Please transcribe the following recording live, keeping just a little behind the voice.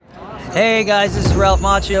Hey guys, this is Ralph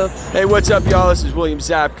Macchio. Hey, what's up, y'all? This is William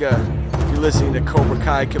Zabka. You're listening to Cobra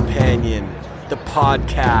Kai Companion, the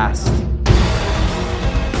podcast.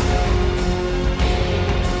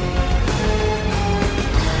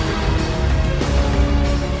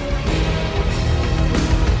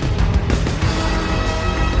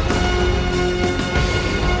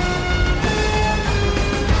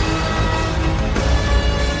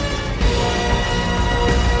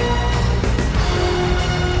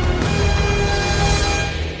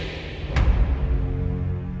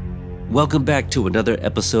 Welcome back to another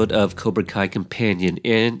episode of Cobra Kai Companion,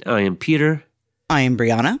 and I am Peter. I am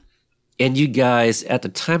Brianna. And you guys, at the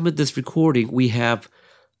time of this recording, we have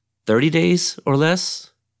 30 days or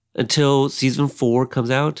less until season 4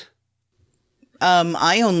 comes out.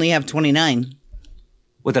 I only have 29.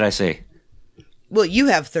 What did I say? Well, you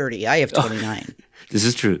have 30. I have 29. This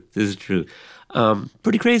is true.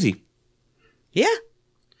 Pretty crazy. Yeah.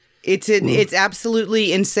 It's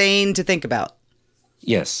absolutely insane to think about.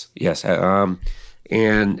 Yes.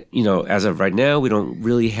 And, you know, as of right now, we don't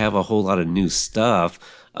really have a whole lot of new stuff.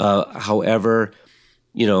 However,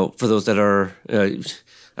 you know, for those that are, I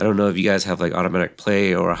don't know if you guys have like automatic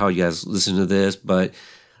play or how you guys listen to this, but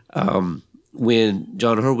when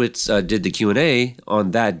John Hurwitz did the Q&A on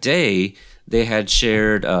that day, they had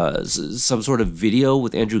shared some sort of video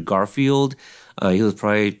with Andrew Garfield. He was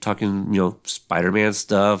probably talking, you know, Spider-Man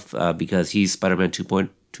stuff because he's Spider-Man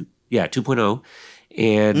 2.0.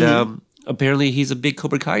 And apparently he's a big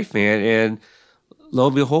Cobra Kai fan. And lo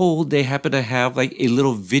and behold, they happen to have like a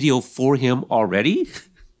little video for him already.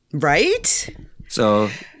 Right? So,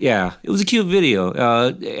 yeah, it was a cute video.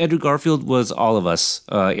 Andrew Garfield was all of us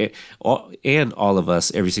and all of us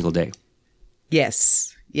every single day.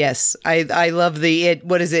 Yes. I love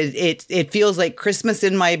what is it? It feels like Christmas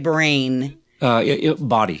in my brain.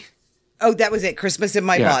 Body. Oh, that was it. Christmas in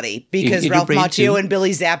my body. Because Ralph Macchio and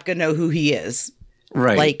Billy Zabka know who he is.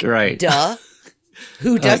 Right. Duh.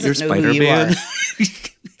 Who doesn't know who you are?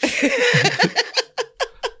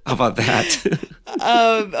 How about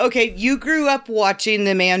that? Okay, you grew up watching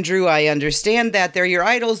them, Andrew. I understand that. They're your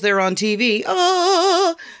idols. They're on TV.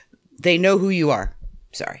 Oh, they know who you are.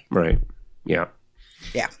 Sorry. Right. Yeah.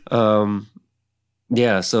 Yeah.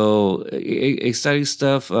 Yeah, so exciting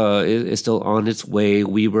stuff is still on its way.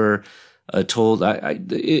 We were told,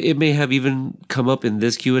 it may have even come up in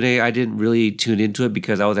this Q&A. I didn't really tune into it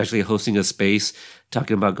because I was actually hosting a space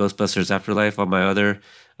talking about Ghostbusters Afterlife on my other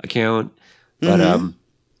account. But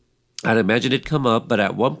I'd imagine it'd come up. But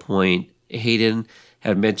at one point, Hayden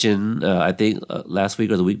had mentioned, I think last week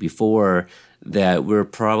or the week before, that we're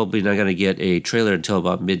probably not going to get a trailer until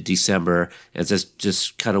about mid-December. And it's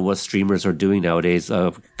just kind of what streamers are doing nowadays,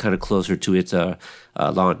 kind of closer to its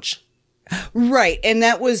launch. Right, and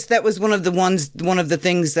that was one of the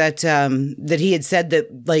things that that he had said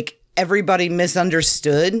that like everybody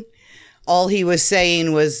misunderstood. All he was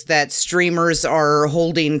saying was that streamers are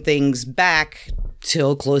holding things back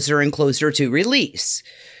till closer and closer to release.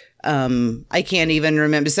 I can't even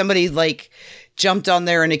remember. Somebody like jumped on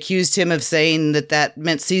there and accused him of saying that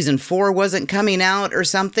meant season 4 wasn't coming out or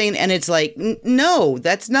something. And it's like, no,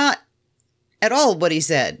 that's not at all what he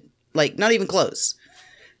said. Like, not even close.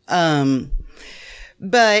 But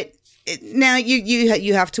now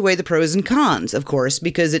you have to weigh the pros and cons, of course,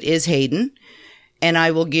 because it is Hayden. And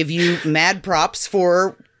I will give you mad props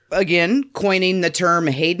for, again, coining the term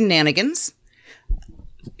Haydenanigans.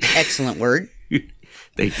 Excellent word.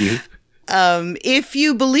 Thank you. If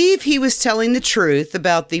you believe he was telling the truth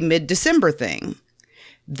about the mid-December thing,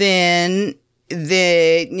 then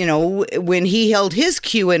when he held his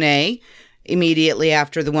Q&A immediately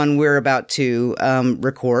after the one we're about to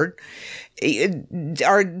record,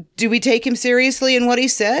 do we take him seriously in what he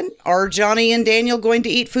said? Are Johnny and Daniel going to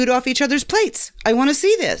eat food off each other's plates? I want to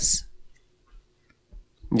see this.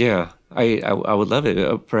 Yeah, I would love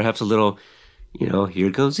it. Perhaps a little,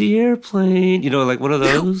 here comes the airplane, like one of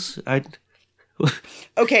those.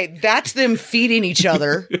 Okay, that's them feeding each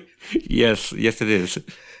other. Yes, it is.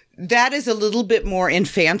 That is a little bit more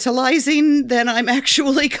infantilizing than I'm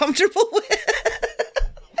actually comfortable with.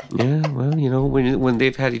 Yeah, well, when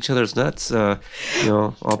they've had each other's nuts, all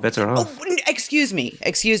bets are off. Oh, excuse me.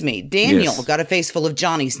 Daniel got a face full of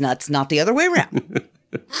Johnny's nuts, not the other way around.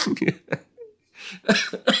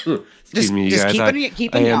 Excuse me, you guys.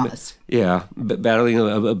 Keeping honest. Yeah, battling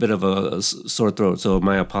a bit of a sore throat, so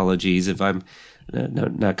my apologies if I'm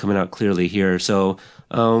not coming out clearly here. So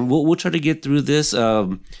we'll try to get through this.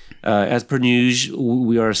 As per usual,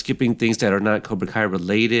 we are skipping things that are not Cobra Kai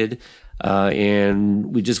related.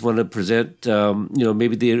 and we just want to present,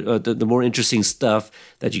 maybe the more interesting stuff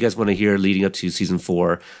that you guys want to hear leading up to season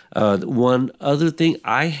 4. One other thing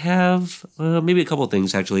I have, maybe a couple of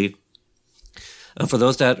things actually. For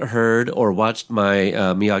those that heard or watched my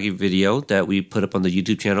Miyagi video that we put up on the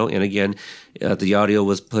YouTube channel, and again, the audio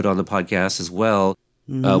was put on the podcast as well.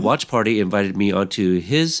 Watch Party invited me onto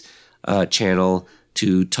his channel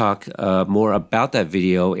to talk more about that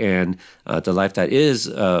video and the life that is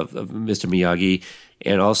of Mr. Miyagi.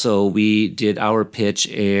 And also we did our pitch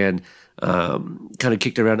and kind of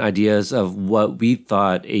kicked around ideas of what we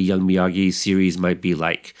thought a Young Miyagi series might be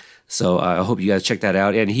like. So I hope you guys check that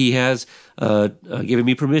out. And he has given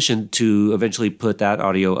me permission to eventually put that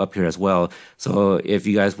audio up here as well. So if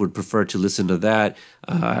you guys would prefer to listen to that,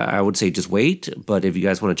 I would say just wait. But if you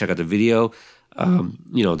guys want to check out the video,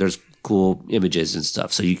 there's cool images and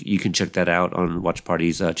stuff. So you can check that out on Watch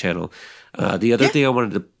Party's channel. The other thing I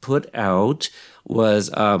wanted to put out was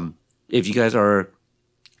if you guys are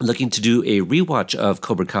looking to do a rewatch of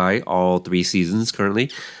Cobra Kai, all 3 seasons currently,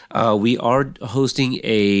 we are hosting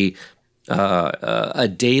a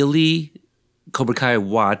daily Cobra Kai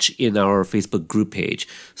watch in our Facebook group page.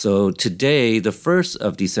 So today, the 1st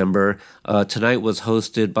of December, tonight was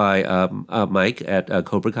hosted by Mike at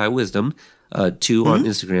Cobra Kai Wisdom 2 on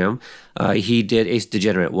Instagram. He did Ace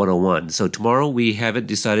Degenerate 101. So tomorrow we haven't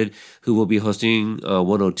decided who will be hosting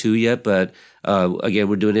 102 yet, but again,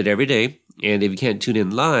 we're doing it every day. And if you can't tune in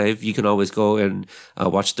live, you can always go and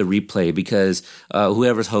watch the replay because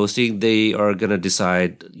whoever's hosting, they are going to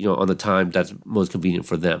decide, on the time that's most convenient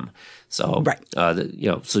for them. So, right.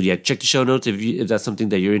 Check the show notes if that's something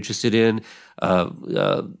that you're interested in.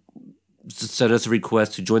 Send us a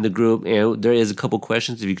request to join the group, and there is a couple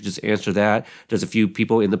questions. If you could just answer that, there's a few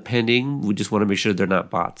people in the pending. We just want to make sure they're not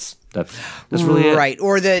bots. That's really it. Right,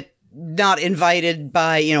 or that. Not invited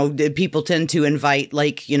by, people tend to invite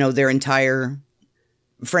their entire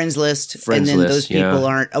friends list. And then those people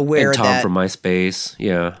aren't aware and of that. Tom from MySpace.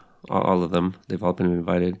 Yeah. All of them. They've all been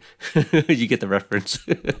invited. You get the reference.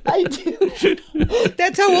 I do.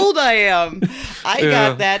 That's how old I am. I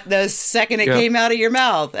got that the second it came out of your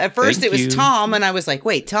mouth. At first it was Tom, and I was like,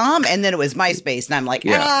 wait, Tom? And then it was MySpace, and I'm like,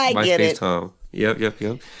 I get it. MySpace Tom.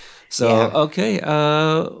 Yep. So, okay,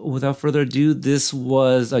 without further ado, this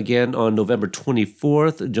was, again, on November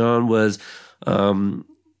 24th. John was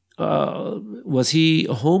he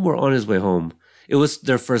home or on his way home? It was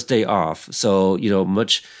their first day off. So,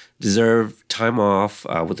 much deserved time off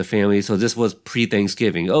with the family. So this was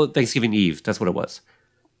pre-Thanksgiving. Oh, Thanksgiving Eve. That's what it was.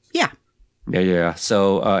 Yeah. Yeah.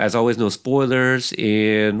 So, as always, no spoilers.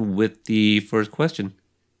 And with the first question.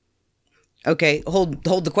 Okay, hold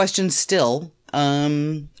the question still.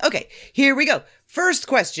 Okay, here we go. First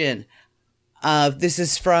question. This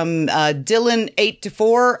is from Dylan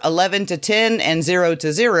 8-4, 11-10, and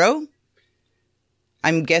 0-0.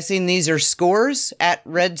 I'm guessing these are scores at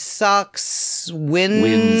Red Sox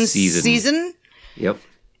win season. Yep.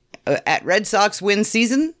 At Red Sox win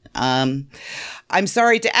season. I'm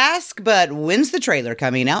sorry to ask, but when's the trailer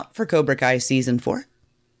coming out for Cobra Kai season 4?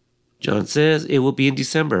 John says it will be in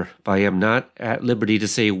December, but I am not at liberty to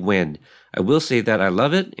say when. I will say that I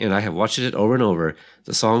love it, and I have watched it over and over.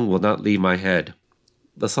 The song will not leave my head.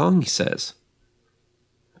 The song, he says.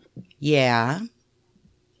 Yeah.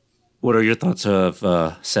 What are your thoughts of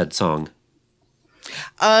said song?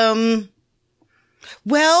 Well,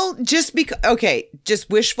 just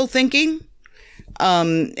wishful thinking.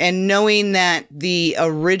 And knowing that the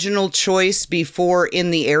original choice before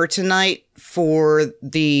In the Air Tonight for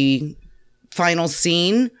the final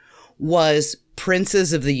scene was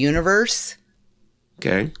Princes of the Universe.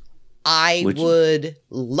 Okay. I would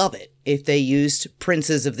love it if they used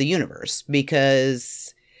Princes of the Universe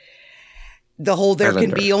because the whole there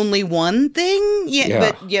Highlander. can be only one thing.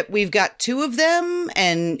 But yet we've got 2 of them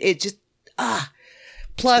and it just,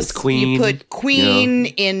 Plus Queen, you put Queen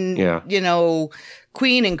in,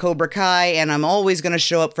 Queen and Cobra Kai, and I'm always going to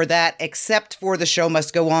show up for that, except for The Show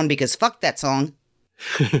Must Go On because fuck that song.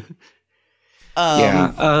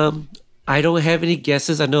 I don't have any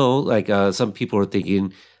guesses. I know, some people are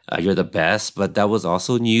thinking you're the best, but that was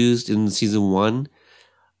also used in season 1,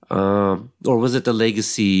 or was it the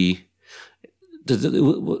Legacy? Was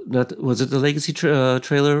it the Legacy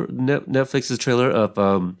trailer? Netflix's trailer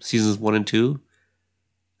of seasons 1 and 2?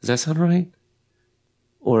 Does that sound right?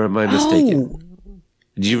 Or am I mistaken?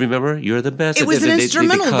 Do you remember? You're the best. It was an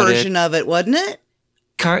instrumental version of it, wasn't it?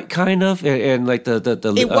 Kind of, and like the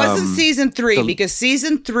it wasn't season 3 because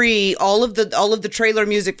season 3, all of the trailer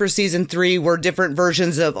music for season 3 were different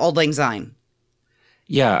versions of Auld Lang Syne.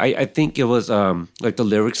 Yeah, I think it was like the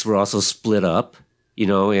lyrics were also split up. you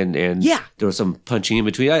know, and Yeah. there was some punching in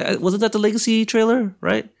between. Wasn't that the Legacy trailer,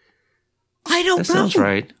 right? I don't know. That sounds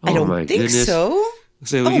right. I Oh, don't my think goodness. so.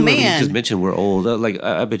 So Oh, you man. just mentioned we're old.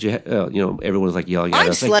 I bet you, you know, everyone's like yelling at I've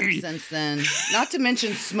us. slept Like, since then. Not to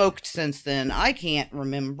mention smoked since then. I can't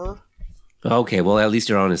remember. okay, well, at least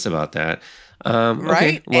you're honest about that.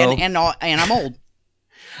 Right? Okay, well, And I'm old.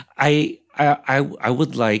 I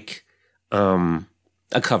would like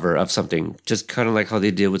a cover of something, just kind of like how they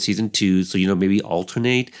did with season 2. So, you know, maybe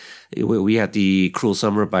alternate. We had the Cruel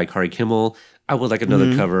Summer by Kari Kimmel. I would like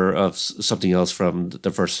another cover of something else from the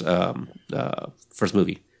first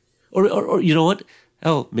movie, or you know what?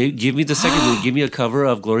 Hell, maybe give me the second movie. Give me a cover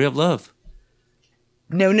of Glory of Love.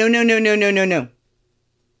 No.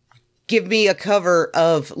 Give me a cover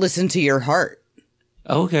of Listen to Your Heart.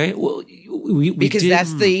 Okay, well, we Because did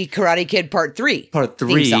that's the Karate Kid Part 3. Part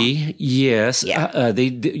theme song. 3. Yes, Yeah. they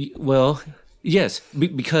did, well. Yes,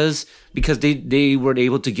 because they weren't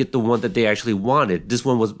able to get the one that they actually wanted. This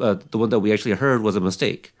one was the one that we actually heard was a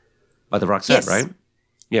mistake by the Roxette, Yes. right?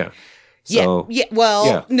 Yeah. So, Yeah. Well,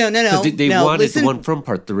 yeah. no. 'Cause they no, wanted listen, the one from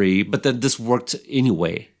Part 3, but then this worked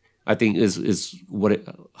anyway. I think is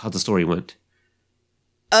how the story went.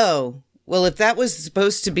 Oh, well, if that was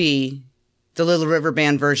supposed to be the Little River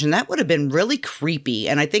Band version, that would have been really creepy.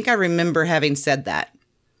 And I think I remember having said that.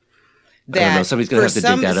 I don't know. Somebody's gonna for have to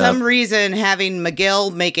dig that up. some reason, having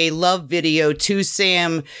Miguel make a love video to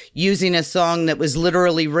Sam using a song that was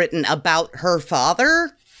literally written about her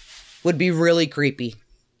father would be really creepy.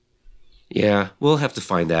 Yeah, we'll have to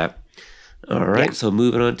find that. All right, Yeah. so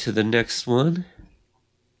moving on to the next one.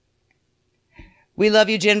 We love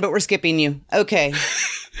you, Jen, but we're skipping you. Okay.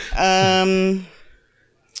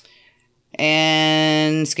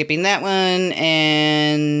 And skipping that one.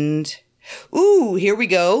 And, ooh, here we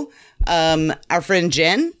go. Our friend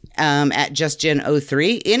Jen, at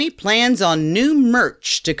JustJen03. Any plans on new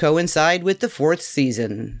merch to coincide with the 4th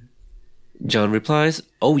season? John replies,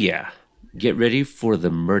 "Oh yeah, get ready for the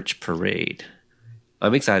merch parade."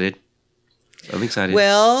 I'm excited.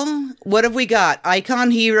 Well, what have we got? Icon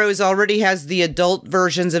Heroes already has the adult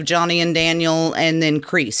versions of Johnny and Daniel and then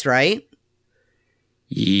Kreese, right?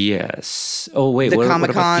 Yes. Oh wait, The what Comic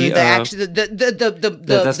about Con, the, that's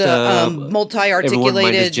the everyone minus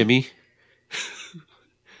multi-articulated. Jimmy.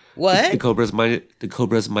 What? The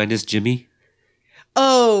Cobras minus Jimmy.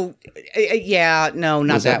 Oh, yeah, no,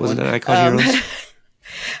 not that Was one. that Icon Heroes?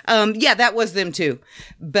 Yeah, that was them too,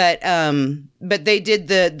 but they did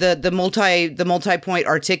the multi-point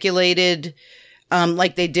articulated,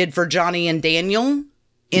 like they did for Johnny and Daniel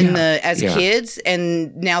as kids,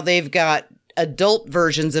 and now they've got adult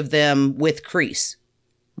versions of them with Kreese.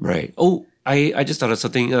 Right. Oh, I just thought of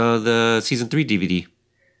something. The season 3 DVD.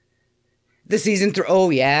 The season 3. Oh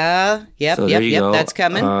yeah, yep. So there you go. That's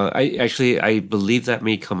coming. I believe that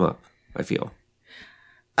may come up. I feel.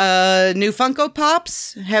 New Funko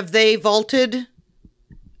Pops, have they vaulted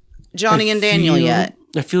Johnny and Daniel yet?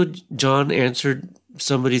 I feel John answered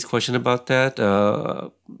somebody's question about that,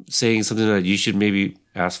 saying something that you should maybe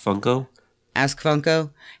ask Funko. Ask Funko.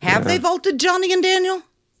 Have they vaulted Johnny and Daniel?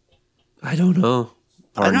 I don't know.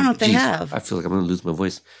 I don't know if they have. I feel like I'm going to lose my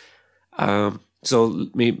voice. So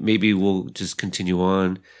maybe we'll just continue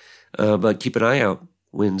on, but keep an eye out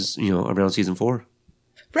when's around season 4.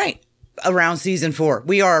 Right. Around season 4.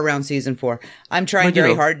 We are around season 4. I'm trying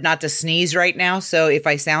very hard not to sneeze right now. So if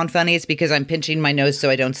I sound funny, it's because I'm pinching my nose so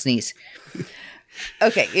I don't sneeze.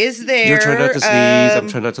 Okay. Is there... You're trying not to sneeze. I'm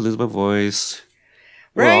trying not to lose my voice.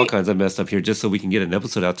 We're all Right. kinds of messed up here just so we can get an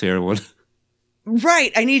episode out to everyone.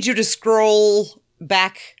 Right. I need you to scroll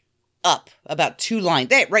back up about 2 lines.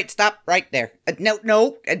 There. Right. Stop. Right there.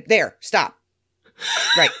 No. There. Stop.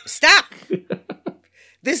 Right. Stop.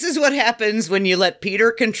 This is what happens when you let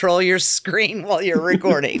Peter control your screen while you're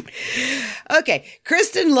recording. Okay.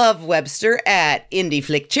 Kristen Love Webster at Indie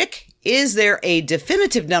Flick Chick. Is there a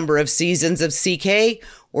definitive number of seasons of CK,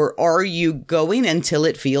 or are you going until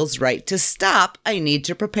it feels right to stop? I need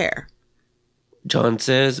to prepare. John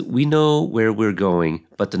says, "We know where we're going,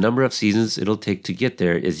 but the number of seasons it'll take to get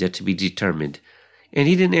there is yet to be determined." And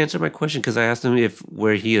he didn't answer my question because I asked him if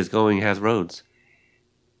where he is going has roads.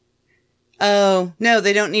 Oh, no,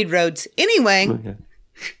 they don't need roads. Anyway, Okay.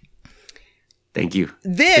 Thank you.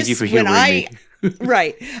 this, Thank you for humoring me.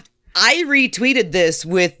 right. I retweeted this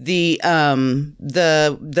with the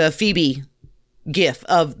Phoebe gif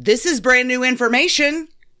of this is brand new information,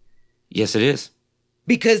 Yes, it is.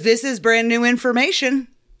 because this is brand new information.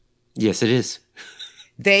 Yes, it is.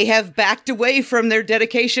 They have backed away from their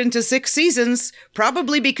dedication to 6 seasons,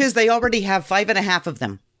 probably because they already have 5.5 of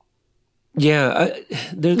them. Yeah,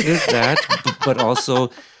 there's that, but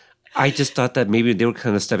also I just thought that maybe they were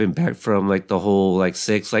kind of stepping back from like the whole like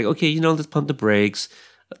 6, like, okay, let's pump the brakes.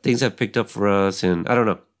 Things have picked up for us. And I don't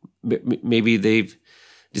know, maybe they've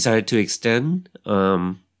decided to extend.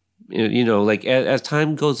 Like as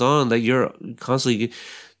time goes on, like you're constantly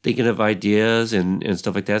thinking of ideas and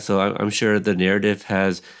stuff like that. So I'm sure the narrative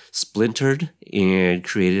has splintered and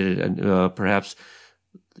created perhaps,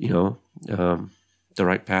 the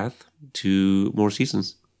right path to more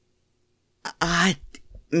seasons.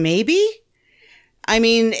 Maybe. I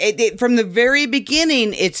mean, from the very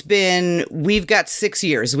beginning, it's been, we've got 6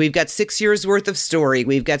 years. We've got 6 years worth of story.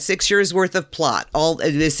 We've got 6 years worth of plot. All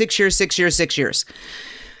 6 years, 6 years, 6 years.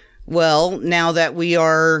 Well, now that we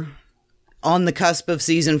are on the cusp of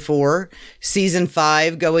season 4, season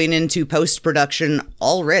 5 going into post-production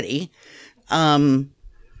already, they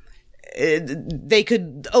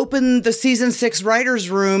could open the season 6 writer's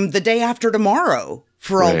room the day after tomorrow,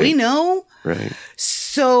 for all we know. Right.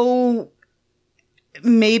 So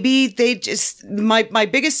maybe they just, my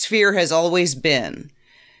biggest fear has always been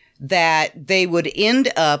that they would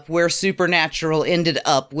end up where Supernatural ended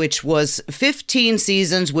up, which was 15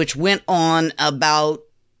 seasons, which went on about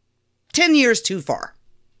 10 years too far.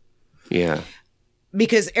 Yeah.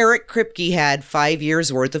 Because Eric Kripke had 5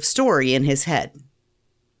 years worth of story in his head.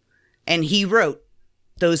 And he wrote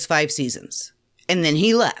those 5 seasons. And then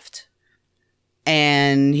he left.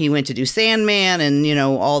 And he went to do Sandman and,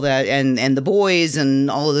 all that, and The Boys and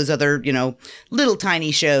all of those other, little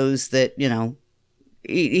tiny shows that,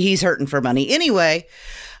 he's hurting for money. Anyway,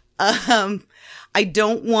 I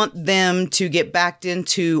don't want them to get backed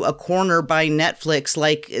into a corner by Netflix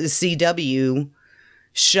like the CW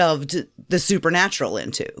shoved the Supernatural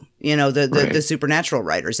into, the Supernatural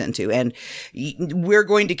writers into. And we're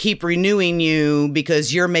going to keep renewing you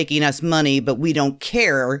because you're making us money, but we don't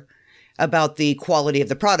care about the quality of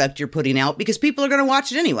the product you're putting out because people are going to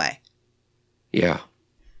watch it anyway. Yeah.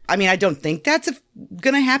 I mean, I don't think that's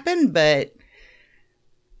going to happen, but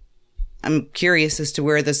I'm curious as to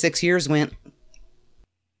where the 6 years went.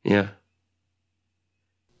 Yeah.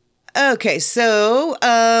 Okay, so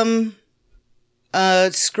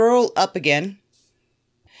scroll up again.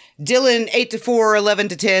 Dylan 8-4,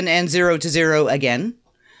 11-10, and 0-0 again.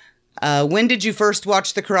 When did you first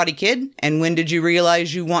watch The Karate Kid, and when did you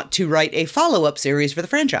realize you want to write a follow-up series for the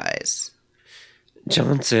franchise?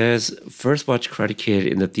 John says, first watched Karate Kid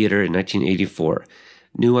in the theater in 1984.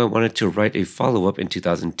 Knew I wanted to write a follow-up in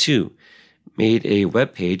 2002. Made a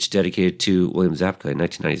webpage dedicated to William Zabka in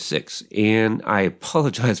 1996. And I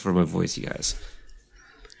apologize for my voice, you guys.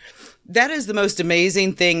 That is the most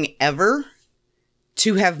amazing thing ever,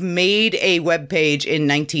 to have made a webpage in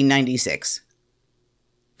 1996.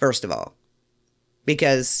 First of all.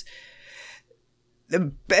 Because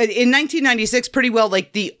in 1996, pretty well,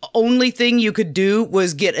 like the only thing you could do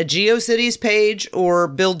was get a GeoCities page or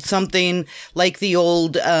build something like the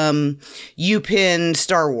old UPenn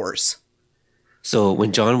Star Wars. So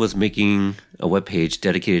when John was making a webpage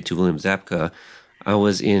dedicated to William Zabka, I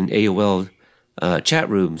was in AOL chat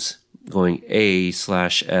rooms going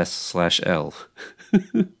A/S/L.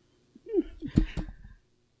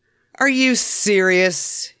 Are you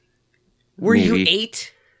serious? Were Maybe. you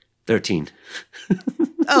 8? 13.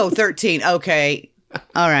 Oh, 13. Okay.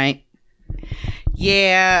 All right.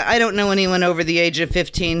 Yeah, I don't know anyone over the age of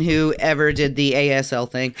 15 who ever did the ASL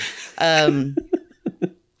thing.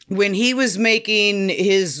 When he was making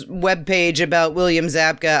his webpage about William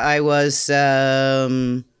Zabka, I was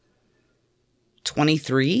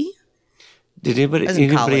 23. Did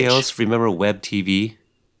anybody else remember Web TV?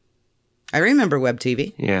 I remember Web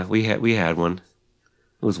TV. Yeah, we had one.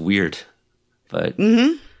 It was weird, but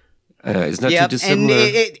it's not too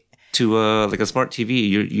dissimilar to like a smart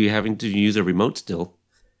TV. You're having to use a remote still.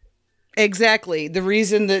 Exactly. The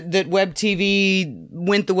reason that Web TV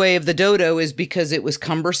went the way of the dodo is because it was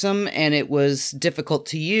cumbersome and it was difficult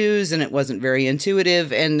to use and it wasn't very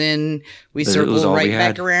intuitive. And then we circled right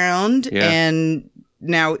back around, and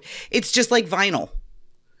now it's just like vinyl.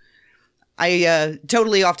 I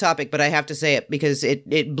totally off topic, but I have to say it because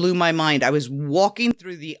it blew my mind. I was walking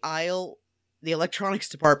through the aisle, the electronics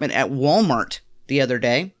department at Walmart the other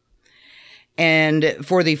day, and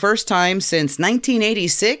for the first time since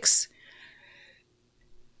 1986,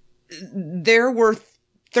 there were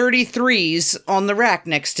 33s on the rack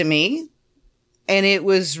next to me, and it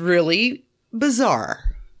was really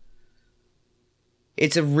bizarre.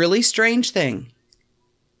 It's a really strange thing.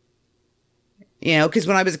 Because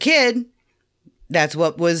when I was a kid, that's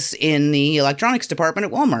what was in the electronics department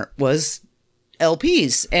at Walmart, was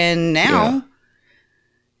LPs. And now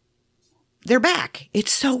they're back.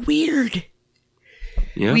 It's so weird.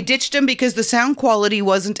 Yeah. We ditched them because the sound quality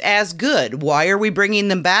wasn't as good. Why are we bringing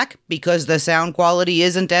them back? Because the sound quality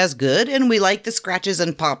isn't as good, and we like the scratches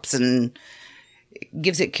and pops, and it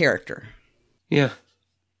gives it character. Yeah.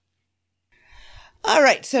 All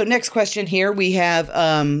right, so next question here we have,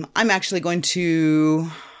 I'm actually going to,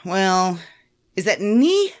 well, is that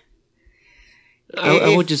knee?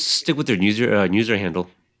 I would just stick with their user handle.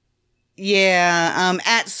 Yeah,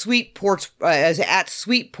 at Sweet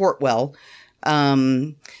Portwell,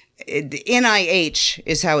 NIH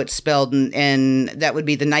is how it's spelled, and that would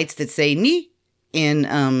be the Knights That Say Ni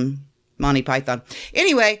in Monty Python.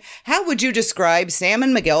 Anyway, how would you describe Sam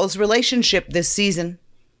and Miguel's relationship this season?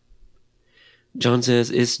 John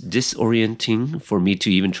says, it's disorienting for me to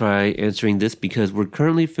even try answering this because we're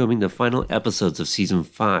currently filming the final episodes of season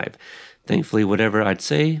 5. Thankfully, whatever I'd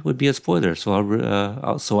say would be a spoiler, so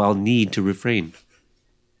I'll need to refrain.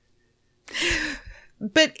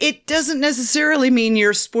 But it doesn't necessarily mean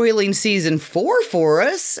you're spoiling season 4 for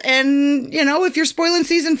us. And, you know, if you're spoiling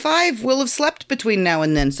season 5, we'll have slept between now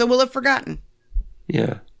and then, so we'll have forgotten.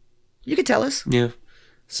 Yeah. You could tell us. Yeah.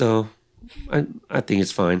 So, I think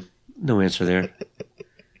it's fine. No answer there.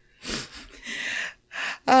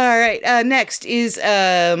 All right. Next is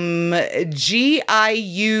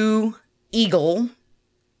GIU Eagle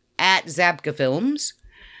at Zabka Films.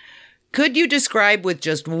 Could you describe with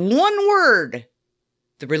just one word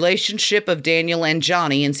the relationship of Daniel and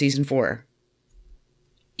Johnny in season 4?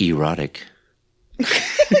 Erotic.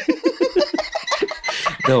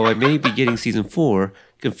 Though I may be getting season 4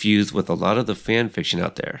 confused with a lot of the fan fiction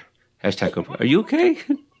out there. #, are you okay?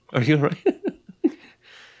 Are you all right? I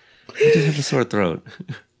just have a sore throat.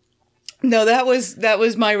 No, that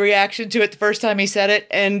was my reaction to it the first time he said it,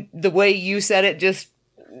 and the way you said it just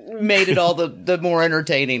made it all the more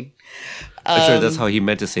entertaining. I'm sure that's how he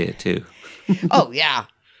meant to say it too. Oh, yeah.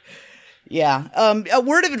 Yeah. A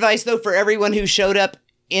word of advice, though, for everyone who showed up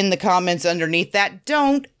in the comments underneath that,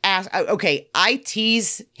 don't ask. Okay, I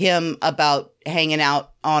tease him about hanging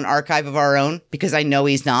out on Archive of Our Own because I know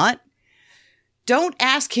he's not. Don't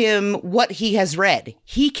ask him what he has read.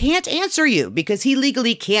 He can't answer you because he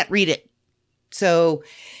legally can't read it. So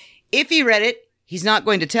if he read it, he's not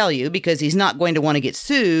going to tell you because he's not going to want to get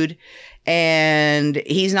sued, and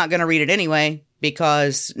he's not going to read it anyway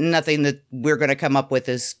because nothing that we're going to come up with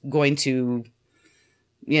is going to,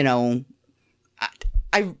 you know,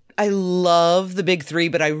 I love the big 3,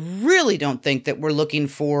 but I really don't think that we're looking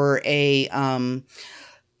for a,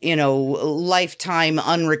 you know, lifetime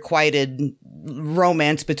unrequited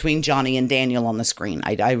romance between Johnny and Daniel on the screen.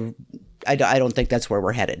 I don't think that's where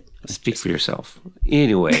we're headed. Speak for yourself.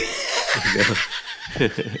 Anyway.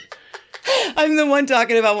 I'm the one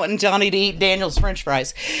talking about wanting Johnny to eat Daniel's French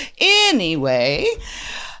fries. Anyway,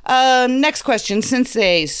 next question.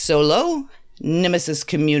 Sensei Solo, Nemesis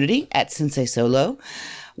Community at Sensei Solo.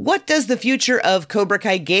 What does the future of Cobra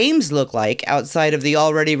Kai games look like outside of the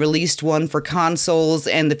already released one for consoles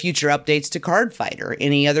and the future updates to Card Fighter?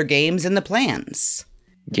 Any other games in the plans?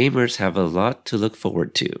 Gamers have a lot to look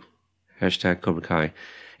forward to. #Cobra Kai.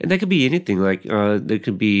 And that could be anything. Like there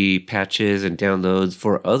could be patches and downloads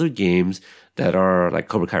for other games that are like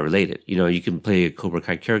Cobra Kai related. You know, you can play a Cobra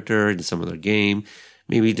Kai character in some other game.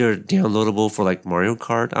 Maybe they're downloadable for like Mario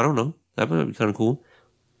Kart. I don't know. That might be kind of cool.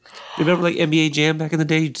 Remember like NBA Jam back in the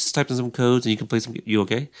day? You just type in some codes and you can play some. You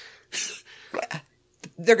okay?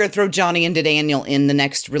 They're going to throw Johnny and Daniel in the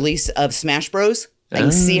next release of Smash Bros. I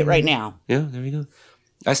can see it right now. Yeah, there you go.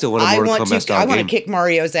 I still want a Mortal Kombat style game. I want to kick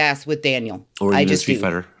Mario's ass with Daniel. Or even a Street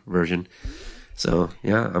Fighter version. So,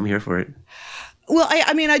 yeah, I'm here for it. Well,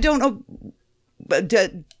 I mean, I don't know. But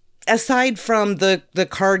aside from the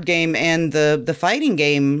card game and the fighting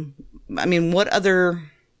game, I mean, what other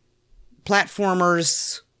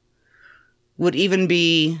platformers would even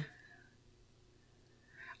be...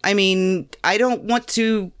 I mean, I don't want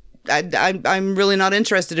to... I'm really not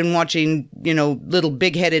interested in watching, you know, little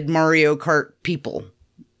big-headed Mario Kart people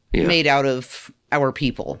made out of our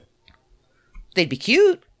people. They'd be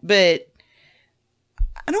cute, but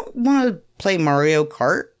I don't want to play Mario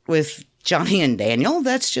Kart with Johnny and Daniel.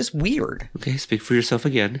 That's just weird. Okay, speak for yourself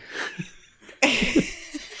again.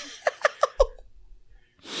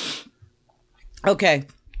 Okay.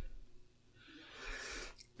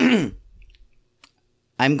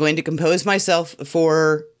 I'm going to compose myself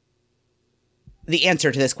for the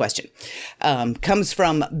answer to this question. Comes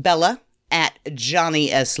from Bella at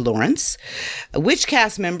Johnny S. Lawrence. Which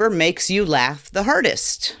cast member makes you laugh the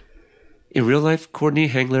hardest? In real life, Courtney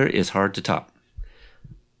Hangler is hard to top.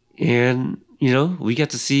 And, you know, we got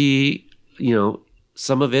to see, you know,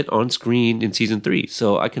 some of it on screen in season 3.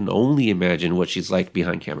 So I can only imagine what she's like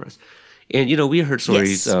behind cameras. And we heard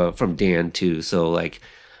stories Yes. from Dan too. So like,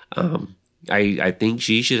 I think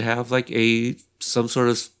she should have like some sort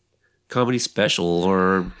of comedy special,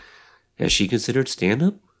 or has she considered stand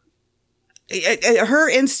up?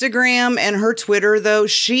 Her Instagram and her Twitter, though,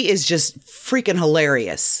 she is just freaking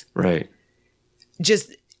hilarious. Right.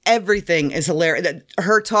 Just everything is hilarious.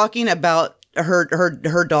 Her talking about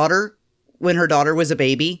her daughter when her daughter was a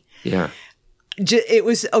baby. Yeah. It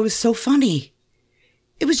was so funny.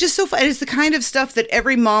 It was just so fun. It's the kind of stuff that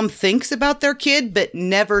every mom thinks about their kid, but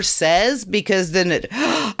never says, because then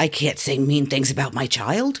I can't say mean things about my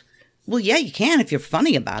child. Well, yeah, you can if you're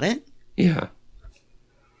funny about it. Yeah.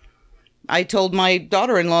 I told my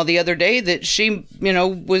daughter-in-law the other day that she,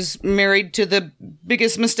 was married to the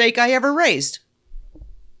biggest mistake I ever raised.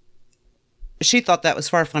 She thought that was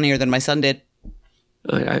far funnier than my son did.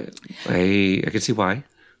 I can see why.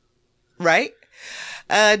 Right?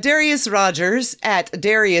 Darius Rogers at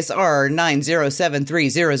Darius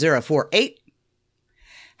R907300048.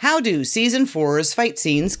 How do season 4's fight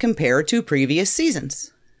scenes compare to previous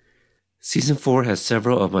seasons? Season 4 has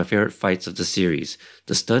several of my favorite fights of the series.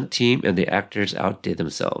 The stunt team and the actors outdid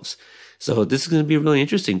themselves. So this is going to be really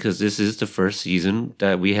interesting because this is the first season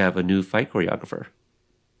that we have a new fight choreographer.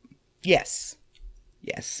 Yes.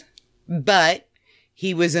 But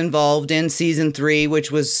he was involved in season 3,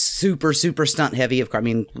 which was super, super stunt heavy. I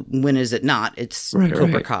mean, when is it not? It's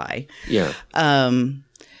Cobra Kai. Yeah.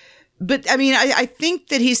 But I mean, I think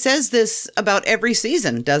that he says this about every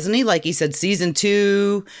season, doesn't he? Like he said, season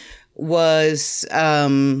 2 was,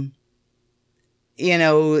 that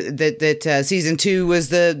season 2 was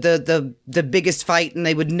the biggest fight, and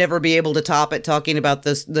they would never be able to top it. Talking about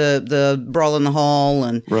the brawl in the hall,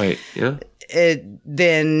 and right, yeah.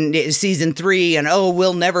 Then season 3, and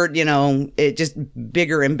we'll never, it just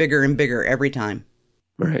bigger and bigger and bigger every time.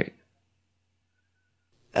 Right.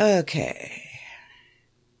 Okay.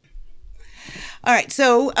 All right,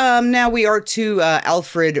 so now we are to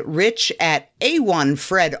Alfred Rich at A1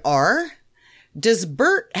 Fred R. Does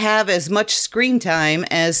Bert have as much screen time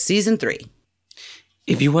as season 3?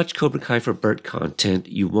 If you watch Cobra Kai for Bert content,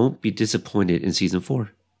 you won't be disappointed in season 4.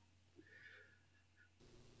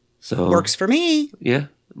 So works for me. Yeah,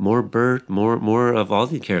 more Bert, more of all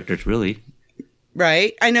the characters, really.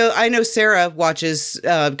 Right. I know. Sarah watches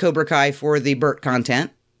Cobra Kai for the Bert content.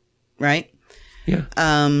 Right. Yeah.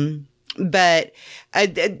 But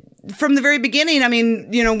from the very beginning, I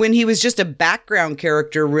mean, when he was just a background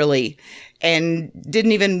character, really, and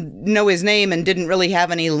didn't even know his name and didn't really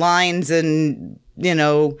have any lines, and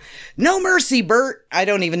no mercy, Bert. I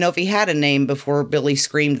don't even know if he had a name before Billy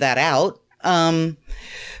screamed that out.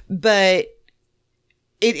 But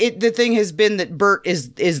the thing has been that Bert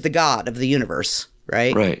is the god of the universe,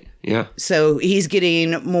 right? Right. Yeah. So he's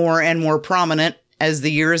getting more and more prominent as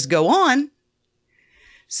the years go on.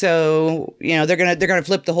 So, they're gonna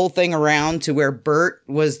flip the whole thing around to where Bert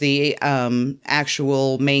was the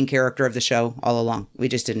actual main character of the show all along. We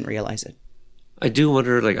just didn't realize it. I do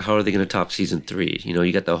wonder, like, how are they going to top season 3?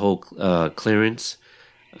 You got the whole Clarence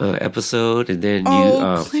episode, and then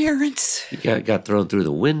Clarence, you got thrown through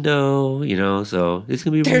the window. So it's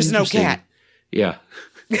gonna be. There's really no cat. Yeah.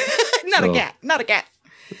 Not a cat.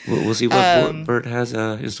 We'll see what Bert has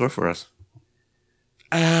in store for us.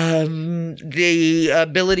 The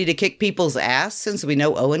ability to kick people's ass, since we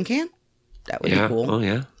know Owen can. That would be cool. Oh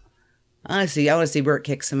yeah. I want to see Bert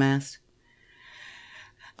kick some ass.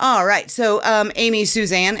 All right, so Amy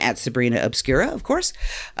Suzanne at Sabrina Obscura, of course.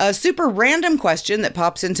 A super random question that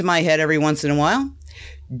pops into my head every once in a while.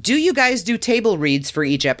 Do you guys do table reads for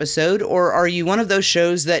each episode, or are you one of those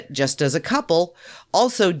shows that just does a couple?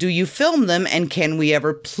 Also, do you film them, and can we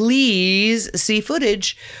ever please see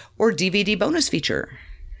footage or DVD bonus feature?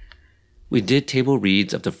 We did table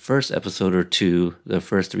reads of the first episode or 2, the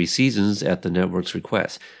first 3 seasons at the network's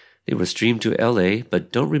request. They were streamed to LA,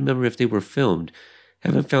 but don't remember if they were filmed.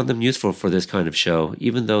 Haven't found them useful for this kind of show,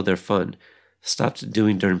 even though they're fun. Stopped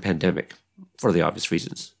doing during pandemic, for the obvious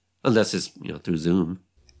reasons. Unless it's, through Zoom.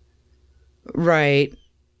 Right.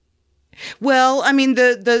 Well, I mean,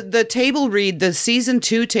 the table read, the season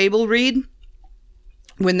 2 table read,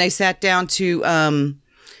 when they sat down to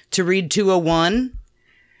read 201,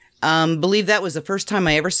 believe that was the first time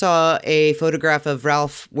I ever saw a photograph of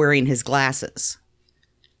Ralph wearing his glasses.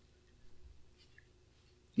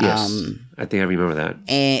 Yes, I think I remember that.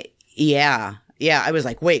 And yeah, I was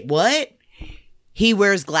like, wait, what? He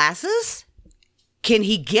wears glasses? Can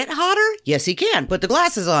he get hotter? Yes, he can. Put the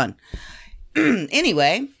glasses on.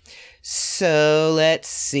 Anyway, so let's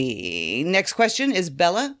see. Next question is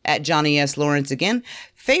Bella at Johnny S. Lawrence again.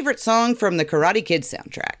 Favorite song from the Karate Kid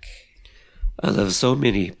soundtrack? I love so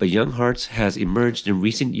many, but Young Hearts has emerged in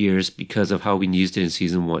recent years because of how we used it in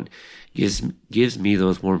season 1. Gives me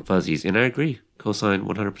those warm fuzzies, and I agree. Cosign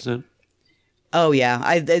 100%. Oh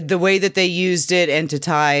yeah, the way that they used it and to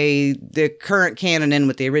tie the current canon in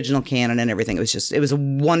with the original canon and everything, it was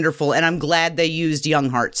wonderful, and I'm glad they used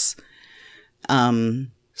Young Hearts to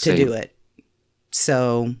do it.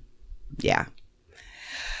 So, yeah.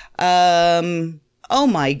 Oh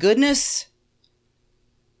my goodness.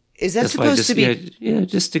 Is that supposed to be? Yeah,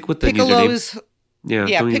 just stick with the Piccolo's. username.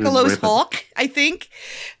 Yeah, Piccolo's Hawk, I think.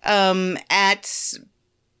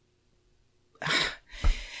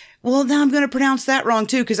 Well, now I'm going to pronounce that wrong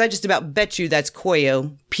too, because I just about bet you that's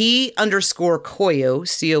Koyo. P_Koyo,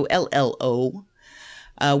 COLLO.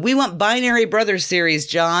 We want Binary Brothers series,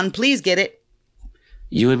 John. Please get it.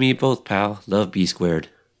 You and me both, pal. Love B squared.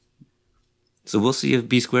 So we'll see if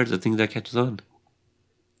B squared is the thing that catches on.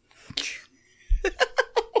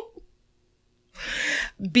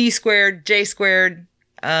 B squared, J squared.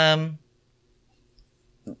 Hopefully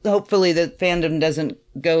the fandom doesn't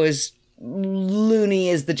go as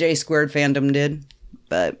loony as the J squared fandom did.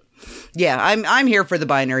 But yeah, I'm here for the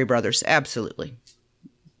Binary Brothers. Absolutely.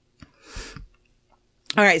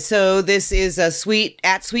 All right, so this is a Sweet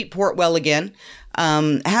Portwell again.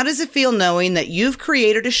 How does it feel knowing that you've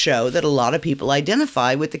created a show that a lot of people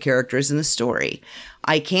identify with the characters in the story?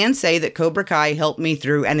 I can say that Cobra Kai helped me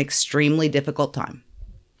through an extremely difficult time.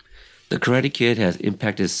 The Karate Kid has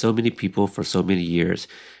impacted so many people for so many years.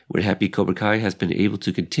 We're happy Cobra Kai has been able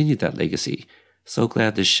to continue that legacy. So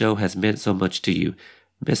glad this show has meant so much to you.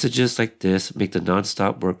 Messages like this make the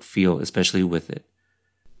nonstop work feel especially with it.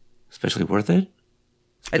 Especially worth it?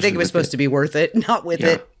 I think it was supposed to be worth it, not with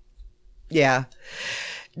it. Yeah.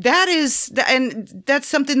 That is, and that's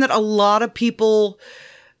something that a lot of people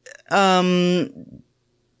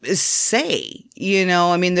say, you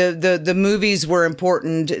know. I mean, the movies were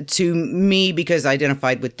important to me because I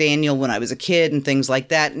identified with Daniel when I was a kid and things like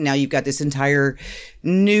that. And now you've got this entire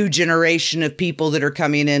new generation of people that are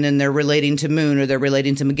coming in and they're relating to Moon, or they're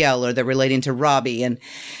relating to Miguel, or they're relating to Robbie. And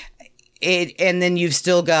then you've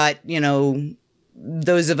still got, you know,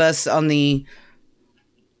 those of us on the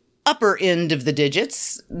upper end of the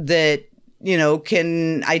digits that, you know,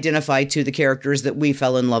 can identify to the characters that we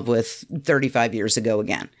fell in love with 35 years ago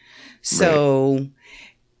again. So right.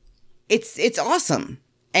 It's awesome.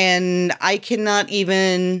 And I cannot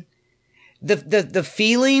even, the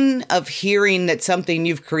feeling of hearing that something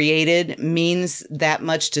you've created means that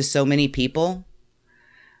much to so many people.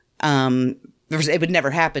 It would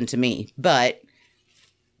never happen to me, but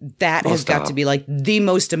that has got to be like the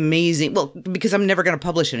most amazing, well, because I'm never going to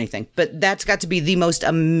publish anything, but that's got to be the most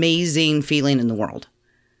amazing feeling in the world.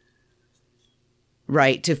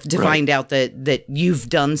 Right? To find out that you've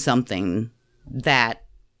done something that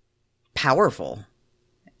powerful.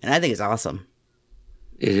 And I think it's awesome.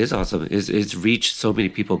 It is awesome. It's reached so many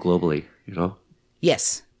people globally, you know?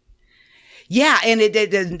 Yes. Yeah, and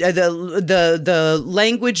the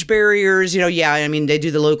language barriers, you know, yeah, I mean, they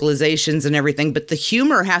do the localizations and everything, but the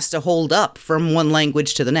humor has to hold up from one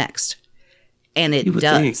language to the next. And it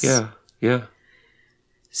does. Think, yeah.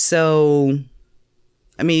 So,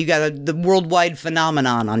 I mean, you got the worldwide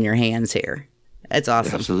phenomenon on your hands here. That's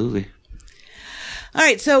awesome. Absolutely. All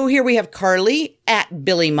right, so here we have Carly at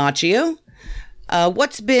Billy Macchio.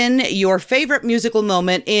 What's been your favorite musical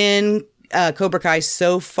moment in Cobra Kai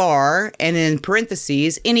so far, and in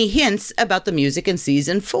parentheses, any hints about the music in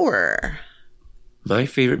season 4? My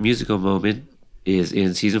favorite musical moment is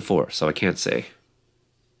in season 4, so I can't say.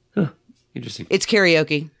 Huh, interesting. It's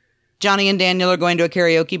karaoke. Johnny and Daniel are going to a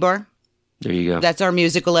karaoke bar. There you go. That's our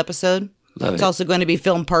musical episode. Love it. It's also going to be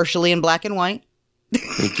filmed partially in black and white.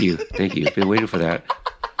 Thank you. Been waiting for that.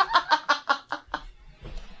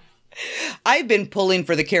 I've been pulling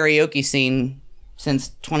for the karaoke scene since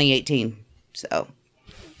 2018. So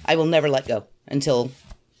I will never let go until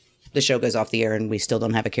the show goes off the air and we still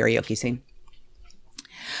don't have a karaoke scene.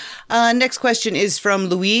 Next question is from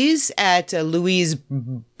Louise at Louise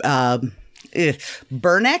Bernex.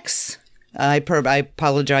 I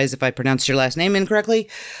apologize if I pronounced your last name incorrectly.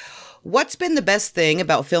 What's been the best thing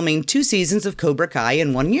about filming 2 seasons of Cobra Kai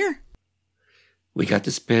in 1 year? We got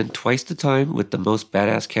to spend twice the time with the most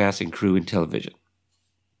badass cast and crew in television.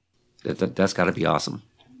 That's got to be awesome.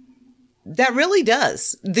 That really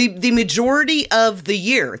does. The majority of the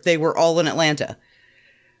year, they were all in Atlanta,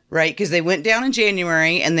 right? Because they went down in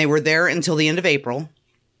January and they were there until the end of April.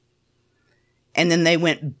 And then they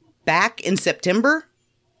went back in September.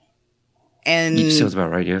 And sounds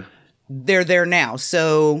about right, yeah. They're there now.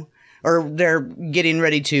 So, or they're getting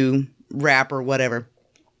ready to wrap or whatever.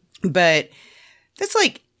 But that's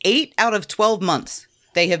like 8 out of 12 months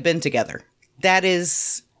they have been together. That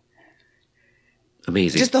is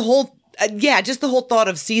amazing. just the whole thought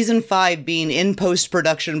of season 5 being in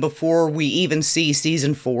post-production before we even see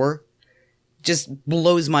season 4 just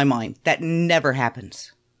blows my mind. That never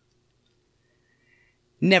happens.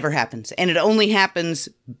 Never happens. And it only happens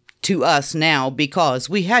to us now because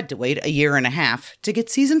we had to wait 1.5 years to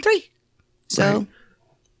get season 3. So, right.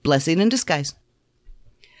 Blessing in disguise.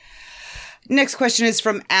 Next question is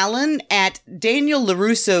from Alan at Daniel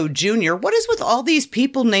LaRusso Jr. What is with all these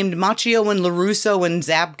people named Macchio and LaRusso and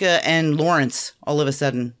Zabka and Lawrence all of a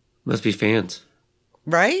sudden? Must be fans.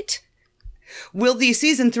 Right? Will the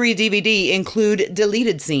season 3 DVD include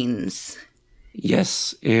deleted scenes?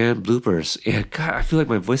 Yes, and bloopers. And God, I feel like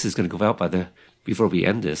my voice is going to go out before we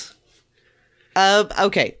end this.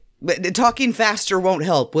 Okay. But talking faster won't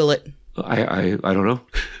help, will it? I don't know.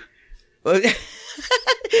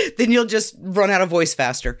 Then you'll just run out of voice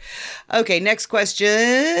faster. Okay, next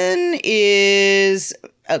question is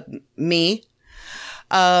me.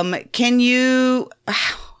 Can you...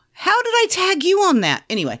 How did I tag you on that?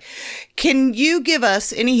 Anyway, can you give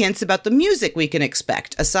us any hints about the music we can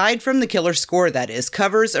expect, aside from the killer score, that is?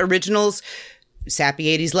 Covers, originals,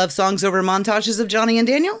 sappy 80s love songs over montages of Johnny and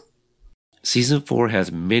Daniel? Season 4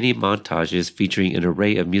 has many montages featuring an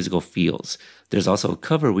array of musical feels. There's also a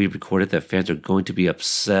cover we recorded that fans are going to be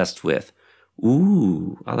obsessed with.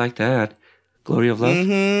 Ooh, I like that. Glory of Love?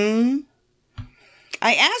 Mm-hmm.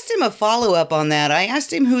 I asked him a follow-up on that. I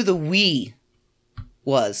asked him who the we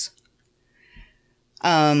was.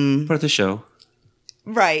 For the show.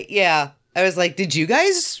 Right, yeah. I was like, did you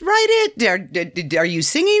guys write it? Are you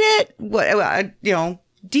singing it? What,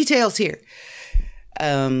 details here.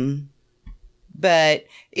 But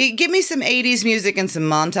give me some 80s music and some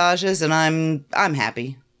montages, and I'm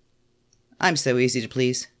happy. I'm so easy to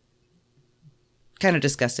please. Kind of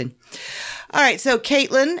disgusting. All right, so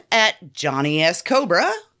Caitlin at Johnny S.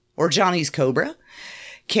 Cobra, or Johnny's Cobra.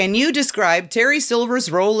 Can you describe Terry Silver's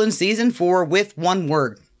role in season 4 with one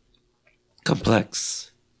word?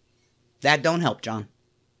 Complex. That don't help, John.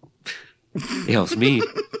 It helps me.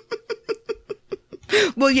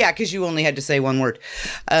 Well, yeah, because you only had to say one word.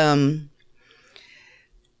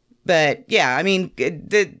 But yeah, I mean,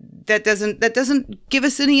 that doesn't give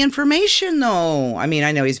us any information, though. I mean,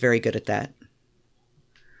 I know he's very good at that,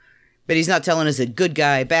 but he's not telling us a good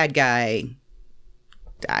guy, bad guy.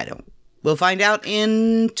 We'll find out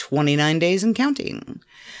in 29 days and counting.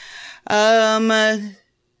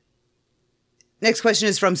 Next question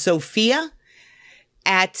is from Sophia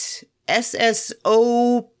at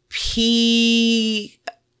SSOP.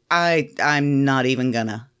 I'm not even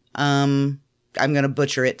gonna. I'm going to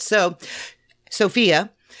butcher it. So,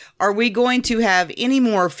 Sophia, are we going to have any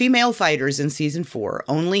more female fighters in season 4?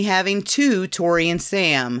 Only having 2, Tori and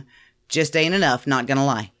Sam, just ain't enough, not going to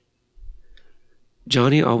lie.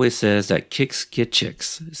 Johnny always says that kicks get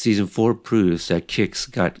chicks. Season 4 proves that chicks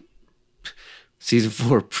got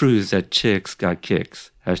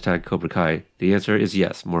kicks. Hashtag Cobra Kai. The answer is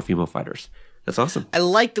yes, more female fighters. That's awesome. I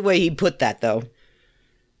like the way he put that, though.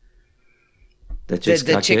 The chicks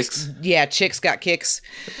got kicks? Yeah, chicks got kicks.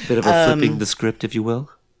 A bit of a flipping the script, if you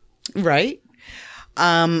will. Right.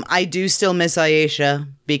 I do still miss Aisha,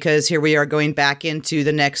 because here we are going back into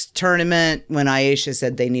the next tournament when Aisha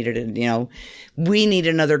said they needed we need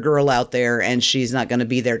another girl out there, and she's not going to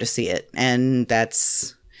be there to see it. And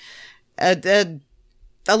that's a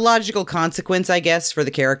logical consequence, I guess, for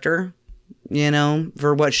the character,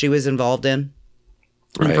 for what she was involved in.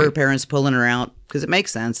 Right. And for her parents pulling her out, because it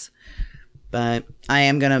makes sense. But I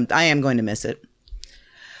am going to miss it.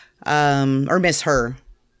 Or miss her.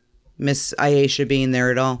 Miss Aisha being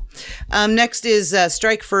there at all. Next is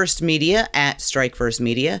Strike First Media at Strike First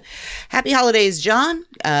Media. Happy holidays, John.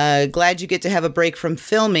 Glad you get to have a break from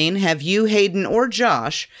filming. Have you, Hayden, or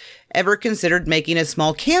Josh ever considered making a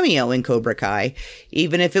small cameo in Cobra Kai,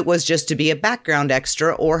 even if it was just to be a background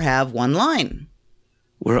extra or have one line?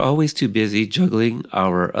 We're always too busy juggling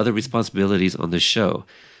our other responsibilities on the show,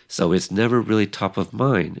 so it's never really top of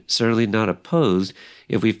mind. Certainly not opposed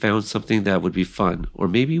if we found something that would be fun. Or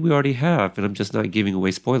maybe we already have, and I'm just not giving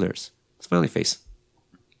away spoilers. Smiley face.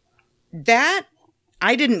 That,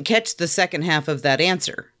 I didn't catch the second half of that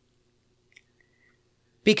answer.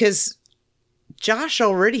 Because Josh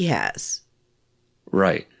already has.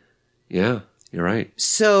 Right. Yeah, you're right.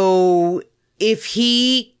 So if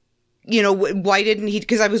he, why didn't he,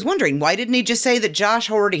 because I was wondering, why didn't he just say that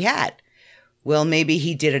Josh already had? Well, maybe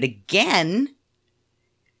he did it again,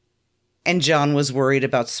 and John was worried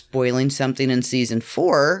about spoiling something in season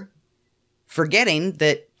 4, forgetting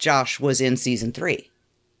that Josh was in season 3.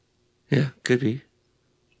 Yeah, could be.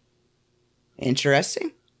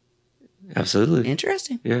 Interesting. Absolutely.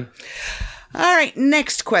 Interesting. Yeah. All right.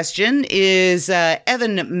 Next question is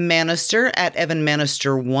Evan Manister at Evan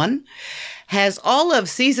Manister 1. Has all of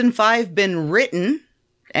season 5 been written?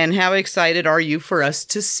 And how excited are you for us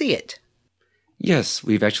to see it? Yes,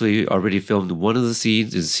 we've actually already filmed one of the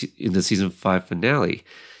scenes in the season 5 finale.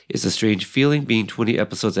 It's a strange feeling being 20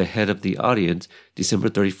 episodes ahead of the audience. December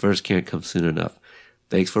 31st can't come soon enough.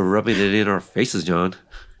 Thanks for rubbing it in our faces, John.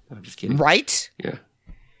 I'm just kidding. Right? Yeah.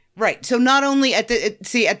 Right. So not only at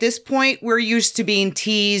this point, we're used to being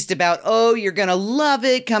teased about, oh, you're going to love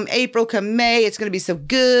it. Come April, come May, it's going to be so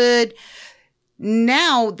good.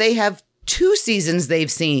 Now they have 2 seasons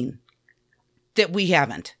they've seen that we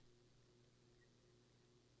haven't.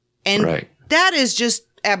 And that is just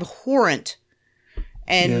abhorrent.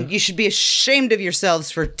 And you should be ashamed of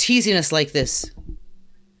yourselves for teasing us like this.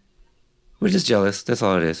 We're just jealous. That's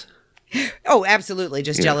all it is. Oh, absolutely.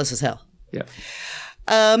 Just jealous as hell. Yeah.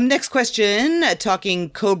 Next question. Talking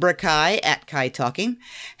Cobra Kai at Kai Talking.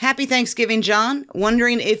 Happy Thanksgiving, John.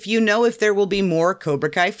 Wondering if you know if there will be more Cobra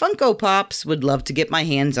Kai Funko Pops. Would love to get my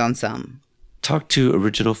hands on some. Talk to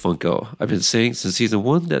Original Funko. I've been saying since season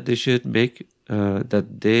 1 that they should make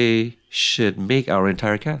our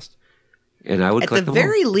entire cast. And I would collect them all. At the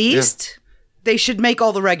very least, they should make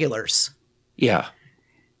all the regulars. Yeah.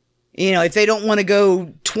 You know, if they don't want to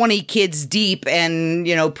go 20 kids deep and,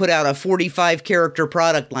 you know, put out a 45 character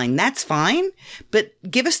product line, that's fine. But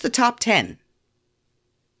give us the top 10.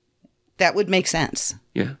 That would make sense.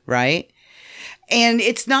 Yeah. Right? And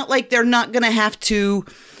it's not like they're not going to have to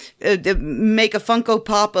make a Funko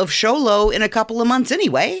Pop of Sholo in a couple of months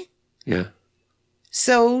anyway. Yeah.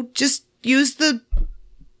 So just use the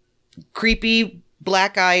creepy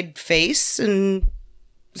black-eyed face and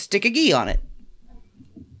stick a gi on it.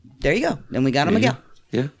 There you go. Then we got him again.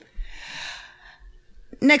 Yeah.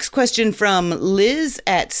 Next question from Liz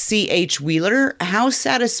at C.H. Wheeler. How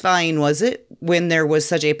satisfying was it when there was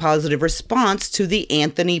such a positive response to the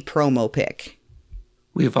Anthony promo pic?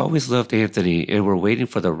 We've always loved Anthony, and we're waiting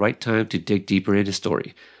for the right time to dig deeper into his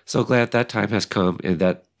story. So glad that time has come, and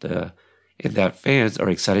that fans are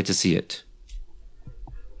excited to see it.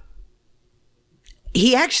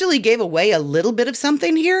 He actually gave away a little bit of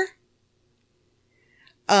something here.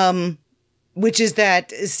 Which is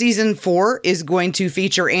that season 4 is going to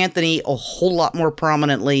feature Anthony a whole lot more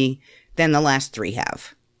prominently than the last 3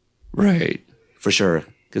 have. Right. For sure.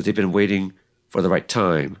 Because they've been waiting for the right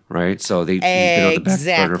time, right? So he's been on the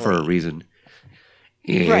back burner for a reason.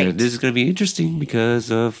 And this is going to be interesting because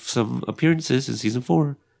of some appearances in season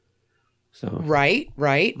 4. So Right.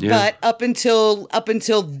 Yeah. But up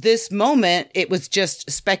until this moment, it was just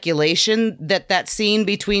speculation that scene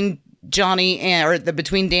between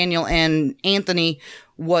between Daniel and Anthony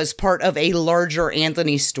was part of a larger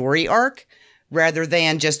Anthony story arc rather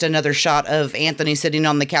than just another shot of Anthony sitting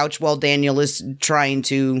on the couch while Daniel is trying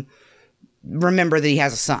to remember that he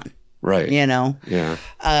has a son. Right. You know? Yeah.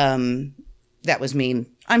 That was mean.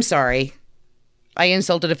 I'm sorry. I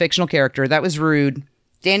insulted a fictional character. That was rude.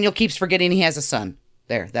 Daniel keeps forgetting he has a son.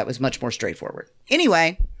 There. That was much more straightforward.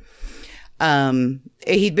 Anyway.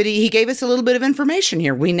 He gave us a little bit of information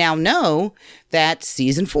here. We now know that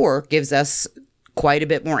season 4 gives us quite a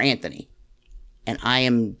bit more Anthony. And I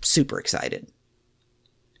am super excited.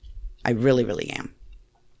 I really, really am.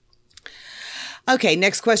 Okay,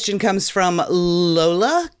 next question comes from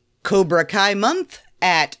Lola, Cobra Kai Month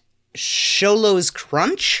at Sholo's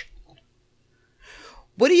Crunch.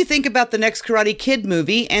 What do you think about the next Karate Kid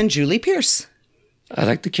movie and Julie Pierce? I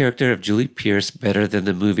like the character of Julie Pierce better than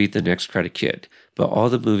the movie The Next Karate Kid, but all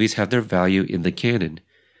the movies have their value in the canon.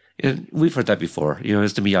 And we've heard that before. You know,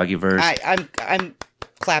 it's the Miyagi-verse. I'm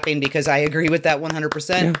clapping because I agree with that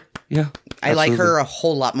 100%. Yeah. I like her a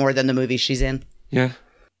whole lot more than the movies she's in. Yeah.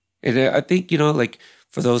 And I think, you know, like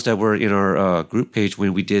for those that were in our group page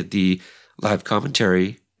when we did the live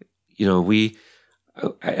commentary, you know,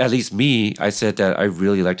 at least me, I said that I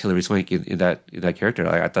really liked Hilary Swank in that character.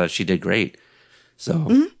 I thought she did great.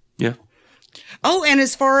 So, yeah. Oh, and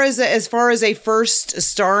as far as a first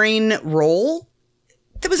starring role,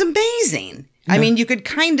 that was amazing. Yeah. I mean, you could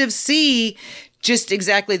kind of see just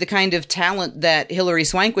exactly the kind of talent that Hilary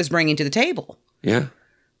Swank was bringing to the table. Yeah.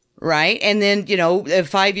 Right? And then, you know,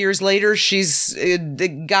 5 years later, she's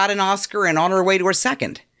got an Oscar and on her way to her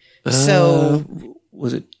second. So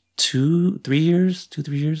was it 2-3 years?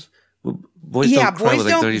 2-3 years? Boys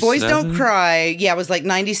Don't Cry. Yeah, it was like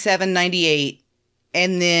 97, 98.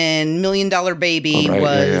 And then $1 Million Baby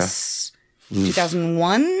was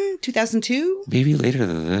 2001, 2002? Maybe later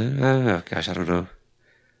than that. Oh, gosh, I don't know.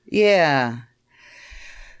 Yeah.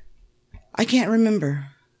 I can't remember.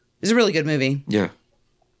 It's a really good movie. Yeah.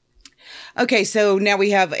 Okay, so now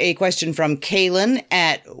we have a question from Kaylin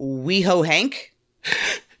at WeHo Hank.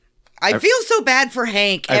 I feel so bad for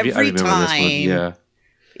Hank every I remember time. this one. Yeah.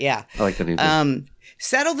 Yeah. I like the name.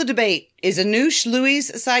 Settle the debate. Is Anoush Louis'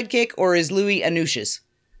 sidekick or is Louis Anoush's?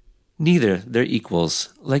 Neither. They're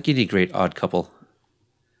equals, like any great odd couple.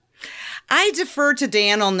 I defer to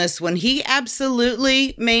Dan on this one. He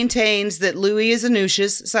absolutely maintains that Louis is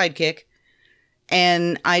Anoush's sidekick.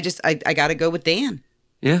 And I got to go with Dan.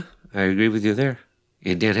 Yeah, I agree with you there.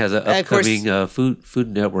 And Dan has an upcoming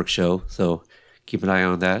Food Network show, so keep an eye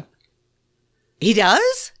on that. He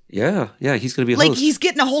does? Yeah, he's going to be a like host. He's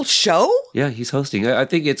getting a whole show? Yeah, he's hosting. I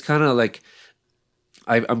think it's kind of like,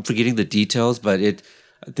 I'm forgetting the details, but I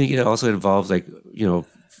think it also involves like,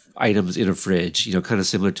 items in a fridge, kind of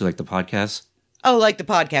similar to like the podcast. Oh, like the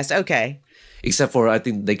podcast. Okay. Except for I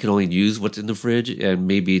think they can only use what's in the fridge, and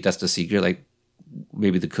maybe that's the secret. Like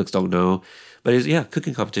maybe the cooks don't know, but it's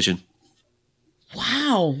cooking competition.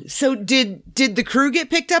 Wow. So did the crew get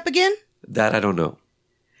picked up again? That I don't know.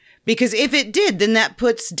 Because if it did, then that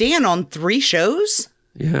puts Dan on 3 shows.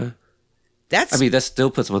 Yeah. That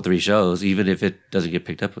still puts him on 3 shows, even if it doesn't get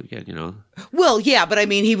picked up again, Well, yeah, but I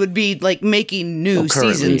mean, he would be like making new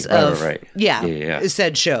seasons of right. Yeah,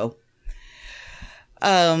 said show.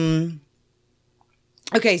 Okay,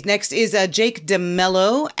 next is Jake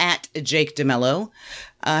DeMello at Jake DeMello.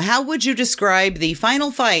 How would you describe the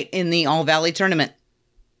final fight in the All Valley tournament?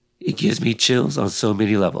 It gives me chills on so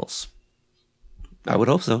many levels. I would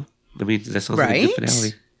hope so. I mean, that sounds like a good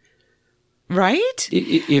finale. Right?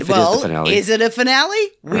 If it is the finale. Is it a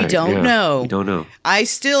finale? We don't know. We don't know. I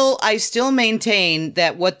still maintain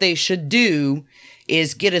that what they should do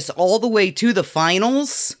is get us all the way to the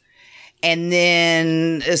finals and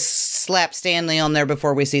then slap Stanley on there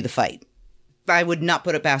before we see the fight. I would not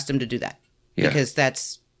put it past him to do that. Yeah. Because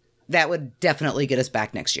that would definitely get us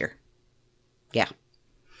back next year. Yeah.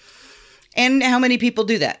 And how many people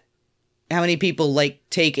do that? How many people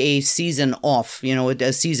take a season off,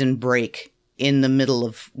 a season break in the middle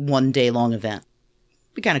of one day long event?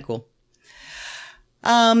 Be kind of cool.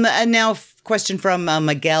 And now question from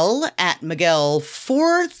Miguel at Miguel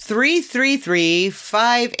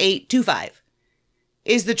 43335825.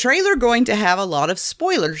 Is the trailer going to have a lot of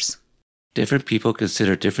spoilers? Different people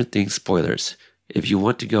consider different things spoilers. If you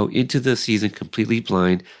want to go into the season completely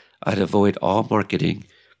blind, I'd avoid all marketing.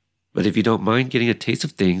 But if you don't mind getting a taste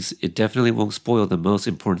of things, it definitely won't spoil the most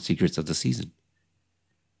important secrets of the season.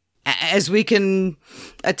 As we can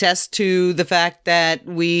attest to the fact that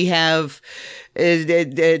we have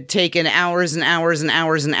taken hours and hours and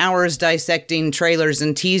hours and hours dissecting trailers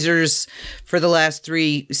and teasers for the last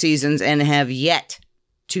 3 seasons and have yet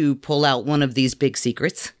to pull out one of these big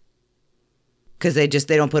secrets. Because they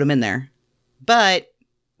don't put them in there. But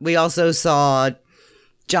we also saw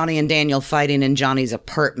Johnny and Daniel fighting in Johnny's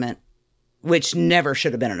apartment, which never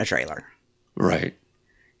should have been in a trailer. Right.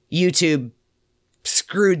 YouTube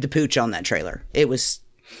screwed the pooch on that trailer. It was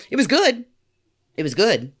good. It was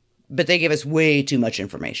good, but they gave us way too much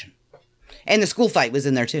information. And the school fight was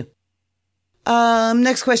in there too.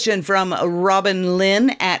 Next question from Robin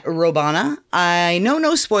Lynn at Robana. I know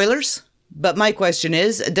no spoilers, but my question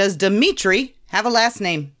is, does Dimitri have a last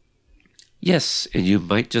name? Yes, and you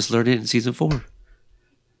might just learn it in season 4.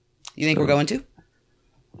 You think we're going to?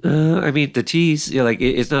 I mean, the tease,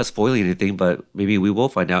 it's not spoiling anything, but maybe we will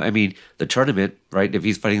find out. I mean, the tournament, right? If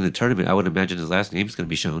he's fighting in the tournament, I would imagine his last name is going to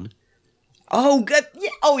be shown. Oh, good. Yeah.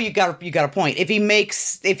 Oh, you got a point. If he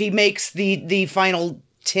makes the final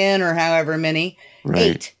 10 or however many, right.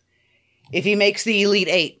 8. If he makes the Elite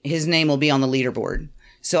 8, his name will be on the leaderboard.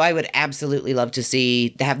 So I would absolutely love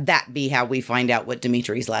to have that be how we find out what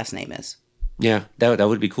Dimitri's last name is. Yeah, that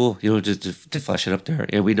would be cool. Just to flash it up there.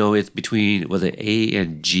 And we know it's between, was it A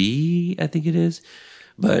and G? I think it is.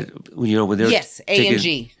 But when they're A and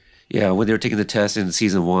G. Yeah, when they were taking the test in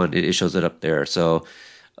season 1, it shows it up there. So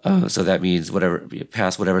that means whatever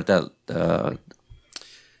past whatever that the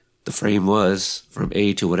frame was from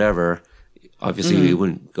A to whatever. Obviously, it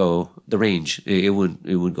wouldn't go the range. It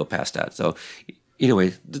wouldn't go past that. So.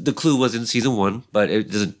 Anyway, the clue was in season 1, but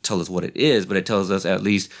it doesn't tell us what it is, but it tells us at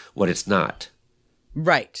least what it's not.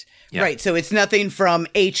 Right. Yeah. Right. So it's nothing from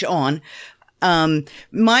H on.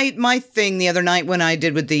 My thing the other night when I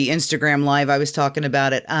did with the Instagram live, I was talking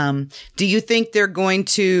about it. Do you think they're going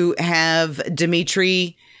to have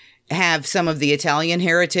Dimitri have some of the Italian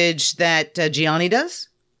heritage that Gianni does?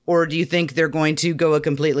 Or do you think they're going to go a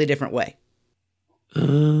completely different way?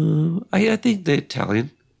 I think the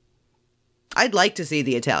Italian. I'd like to see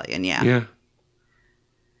the Italian, yeah.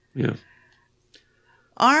 Yeah.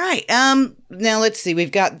 All right. Now let's see.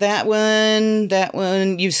 We've got that one. That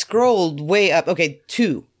one. You scrolled way up. Okay,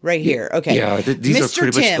 2 right here. Okay. Yeah, these Mr. are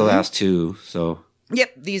pretty much Tim. the last 2. So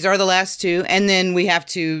Yep, these are the last 2, and then we have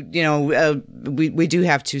to, we do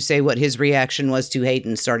have to say what his reaction was to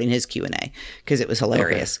Hayden starting his Q&A because it was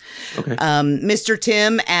hilarious. Okay. Mr.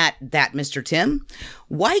 Tim at that Mr. Tim,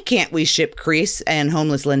 why can't we ship Kreese and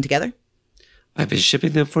Homeless Lynn together? I've been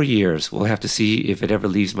shipping them for years. We'll have to see if it ever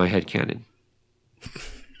leaves my headcanon.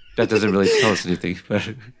 That doesn't really tell us anything,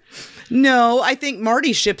 but No, I think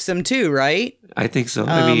Marty ships them too, right? I think so.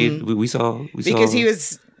 I mean, we saw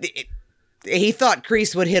Because he thought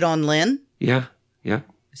Kreese would hit on Lynn. Yeah.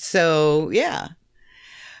 So, yeah.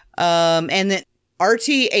 And then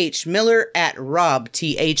RTH Miller at Rob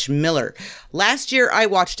TH Miller. Last year, I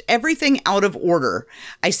watched everything out of order.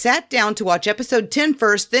 I sat down to watch episode 10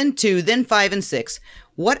 first, then 2, then 5 and 6.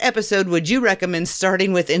 What episode would you recommend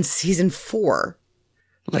starting with in season 4?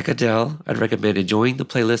 Like Adele, I'd recommend enjoying the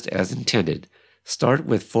playlist as intended. Start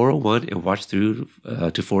with 401 and watch through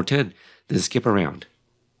to 410, then skip around.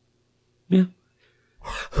 Yeah.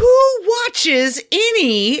 Who watches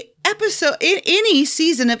any episode, in any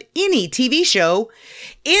season of any TV show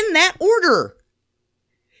in that order?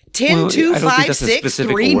 10, Well, 2, I don't think 5, that's a 6,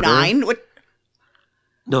 specific 3, order. 9. What?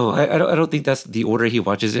 No, I don't think that's the order he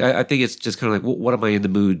watches. I think it's just kind of like, what am I in the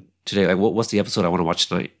mood today? Like, what's the episode I want to watch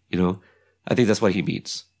tonight? I think that's what he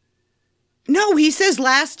means. No, he says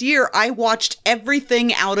last year I watched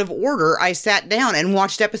everything out of order. I sat down and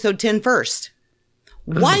watched episode 10 first.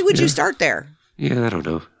 Why would you start there? Yeah, I don't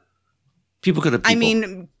know. People could have. I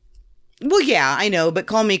mean, well, yeah, I know, but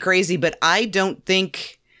call me crazy, but I don't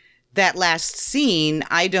think that last scene,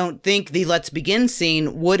 I don't think the Let's Begin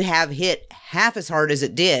scene would have hit half as hard as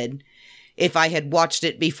it did if I had watched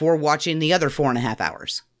it before watching the other 4.5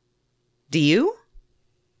 hours. Do you?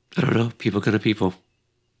 I don't know. People gonna people.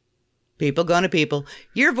 People gonna people.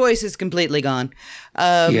 Your voice is completely gone.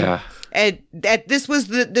 Yeah. This was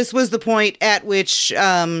the point at which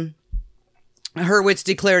Hurwitz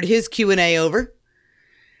declared his Q&A over.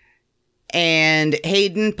 And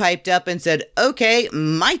Hayden piped up and said, okay,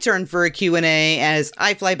 my turn for a Q&A as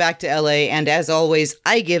I fly back to LA. And as always,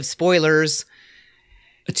 I give spoilers.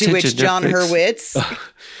 To which John Netflix. Hurwitz.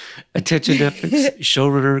 Attention Netflix,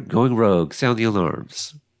 showrunner going rogue. Sound the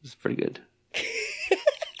alarms. It's pretty good.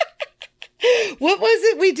 What was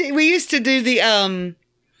it we did? We used to do the,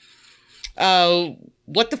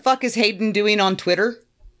 what the fuck is Hayden doing on Twitter?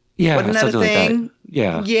 Yeah, Wasn't that a something like thing? that.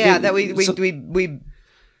 Yeah. Yeah, that we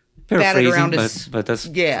batted around his, but that's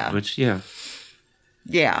yeah. pretty much, yeah.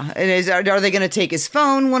 Yeah. And are they going to take his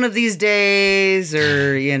phone one of these days?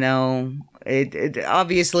 Or,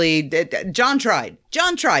 obviously, John tried.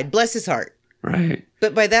 Bless his heart. Right.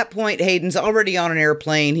 But by that point, Hayden's already on an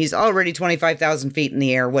airplane. He's already 25,000 feet in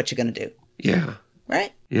the air. What you going to do? Yeah.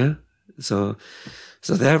 Right? Yeah. So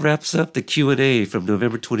that wraps up the Q&A from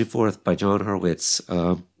November 24th by John Hurwitz.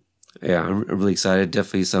 Yeah, I'm really excited.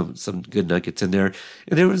 Definitely some good nuggets in there.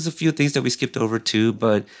 And there was a few things that we skipped over too,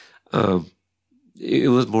 but it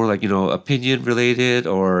was more like, opinion related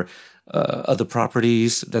or other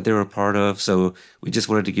properties that they were a part of. So we just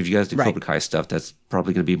wanted to give you guys the Right. Cobra Kai stuff that's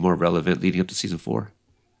probably going to be more relevant leading up to season 4.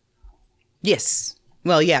 Yes.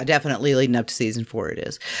 Well, yeah, definitely leading up to season 4 it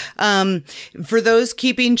is. For those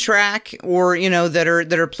keeping track or, that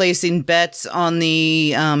are placing bets on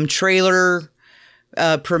the trailer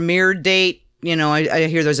premiere date, I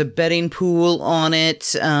hear there's a betting pool on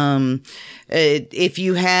it. If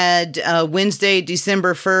you had Wednesday,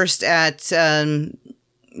 December 1st at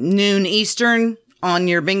noon Eastern on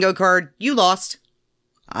your bingo card, you lost.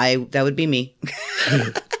 That would be me.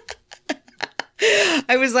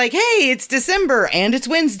 I was like, hey, it's December and it's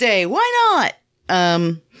Wednesday. Why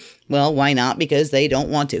not? Well, why not? Because they don't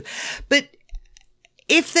want to. But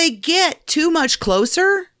if they get too much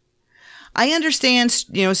closer, I understand,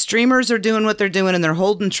 streamers are doing what they're doing and they're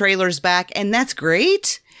holding trailers back, and that's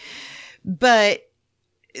great. But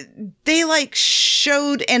they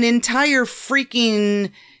showed an entire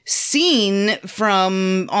freaking scene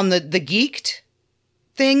from on the Geeked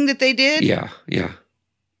thing that they did. Yeah.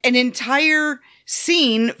 An entire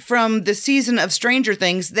scene from the season of Stranger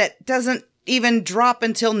Things that doesn't even drop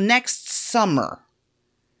until next summer.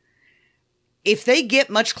 If they get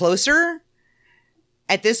much closer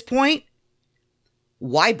at this point,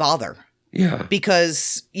 why bother? Yeah.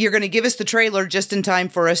 Because you're going to give us the trailer just in time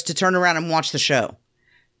for us to turn around and watch the show.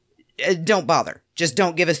 Don't bother. Just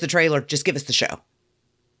don't give us the trailer. Just give us the show.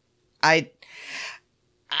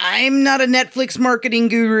 I'm not a Netflix marketing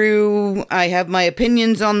guru. I have my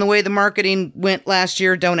opinions on the way the marketing went last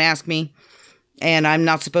year. Don't ask me. and I'm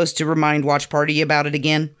not supposed to remind Watch Party about it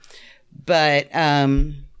again. But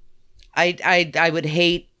I would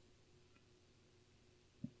hate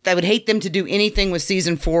them to do anything with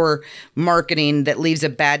season 4 marketing that leaves a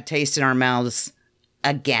bad taste in our mouths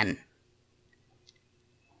again.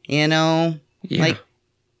 You know, like,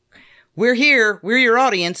 we're here, we're your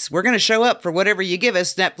audience, we're going to show up for whatever you give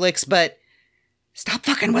us, Netflix, but stop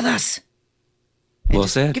fucking with us. Well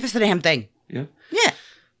said. Give us the damn thing. Yeah. Yeah.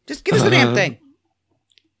 Just give us the damn thing.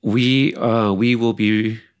 We will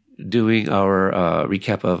be doing our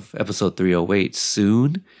recap of episode 308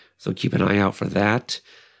 soon, so keep an eye out for that.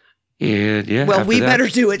 And yeah, well, we better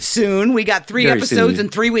do it soon. We got 3 episodes in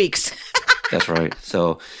 3 weeks. That's right.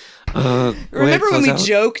 So remember when we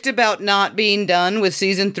joked about not being done with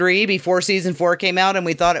season 3 before season 4 came out, and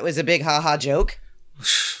we thought it was a big haha joke?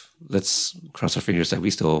 Let's cross our fingers that we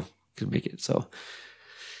still can make it. So,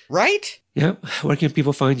 right? Yeah. Where can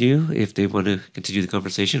people find you if they want to continue the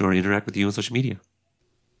conversation or interact with you on social media?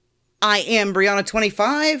 I am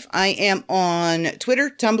Brianna25. I am on Twitter,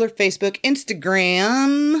 Tumblr, Facebook,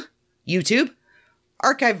 Instagram, YouTube,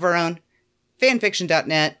 Archive of Our Own,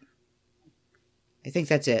 fanfiction.net. I think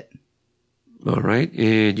that's it. All right.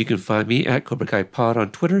 And you can find me at Cobra Kai Pod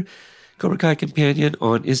on Twitter, Cobra Kai Companion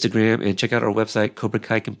on Instagram, and check out our website,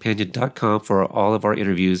 CobraKaiCompanion.com, for all of our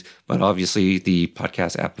interviews, but obviously the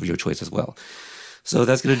podcast app of your choice as well. So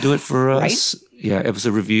that's going to do it for us. Right? Yeah,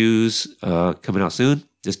 episode reviews coming out soon.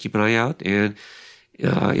 Just keep an eye out. And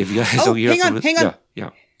if you guys don't hear from us...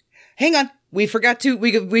 Hang on. We forgot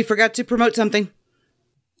to promote something.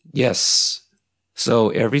 Yes. So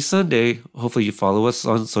every Sunday, hopefully you follow us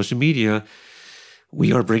on social media,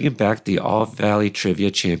 we are bringing back the All Valley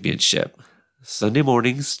Trivia Championship. Sunday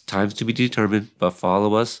mornings, times to be determined, but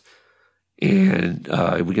follow us. And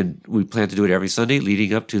we plan to do it every Sunday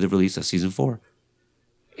leading up to the release of season 4.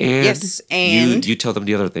 And yes, and you tell them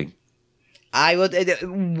the other thing. I will.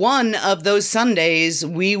 One of those Sundays,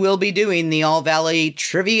 we will be doing the All Valley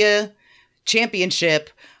Trivia Championship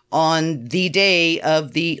on the day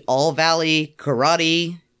of the All Valley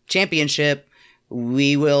Karate Championship.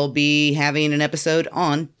 We will be having an episode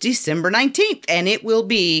on December 19th, and it will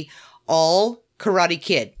be all Karate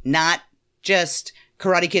Kid, not just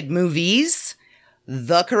Karate Kid movies,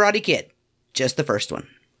 the Karate Kid, just the first one.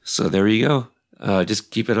 So there you go.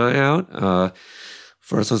 Just keep an eye out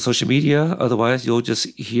for us on social media. Otherwise, you'll just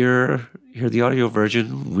hear the audio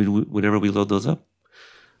version whenever we load those up.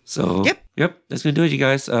 So, yep, that's going to do it, you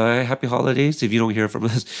guys. Happy holidays if you don't hear from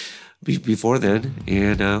us before then.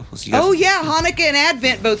 And we'll see you guys. Oh, yeah, Hanukkah and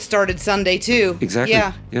Advent both started Sunday, too. Exactly.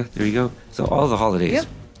 Yeah, there you go. So, all the holidays. Yep.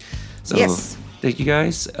 So, yes. Thank you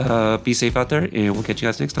guys. Be safe out there, and we'll catch you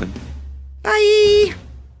guys next time. Bye.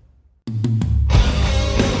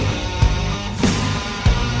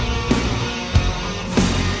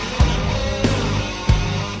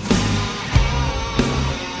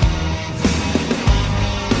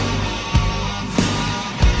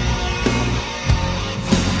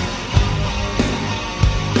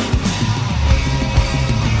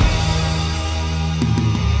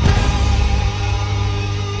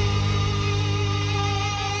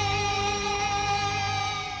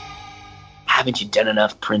 Haven't you done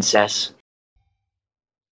enough, princess?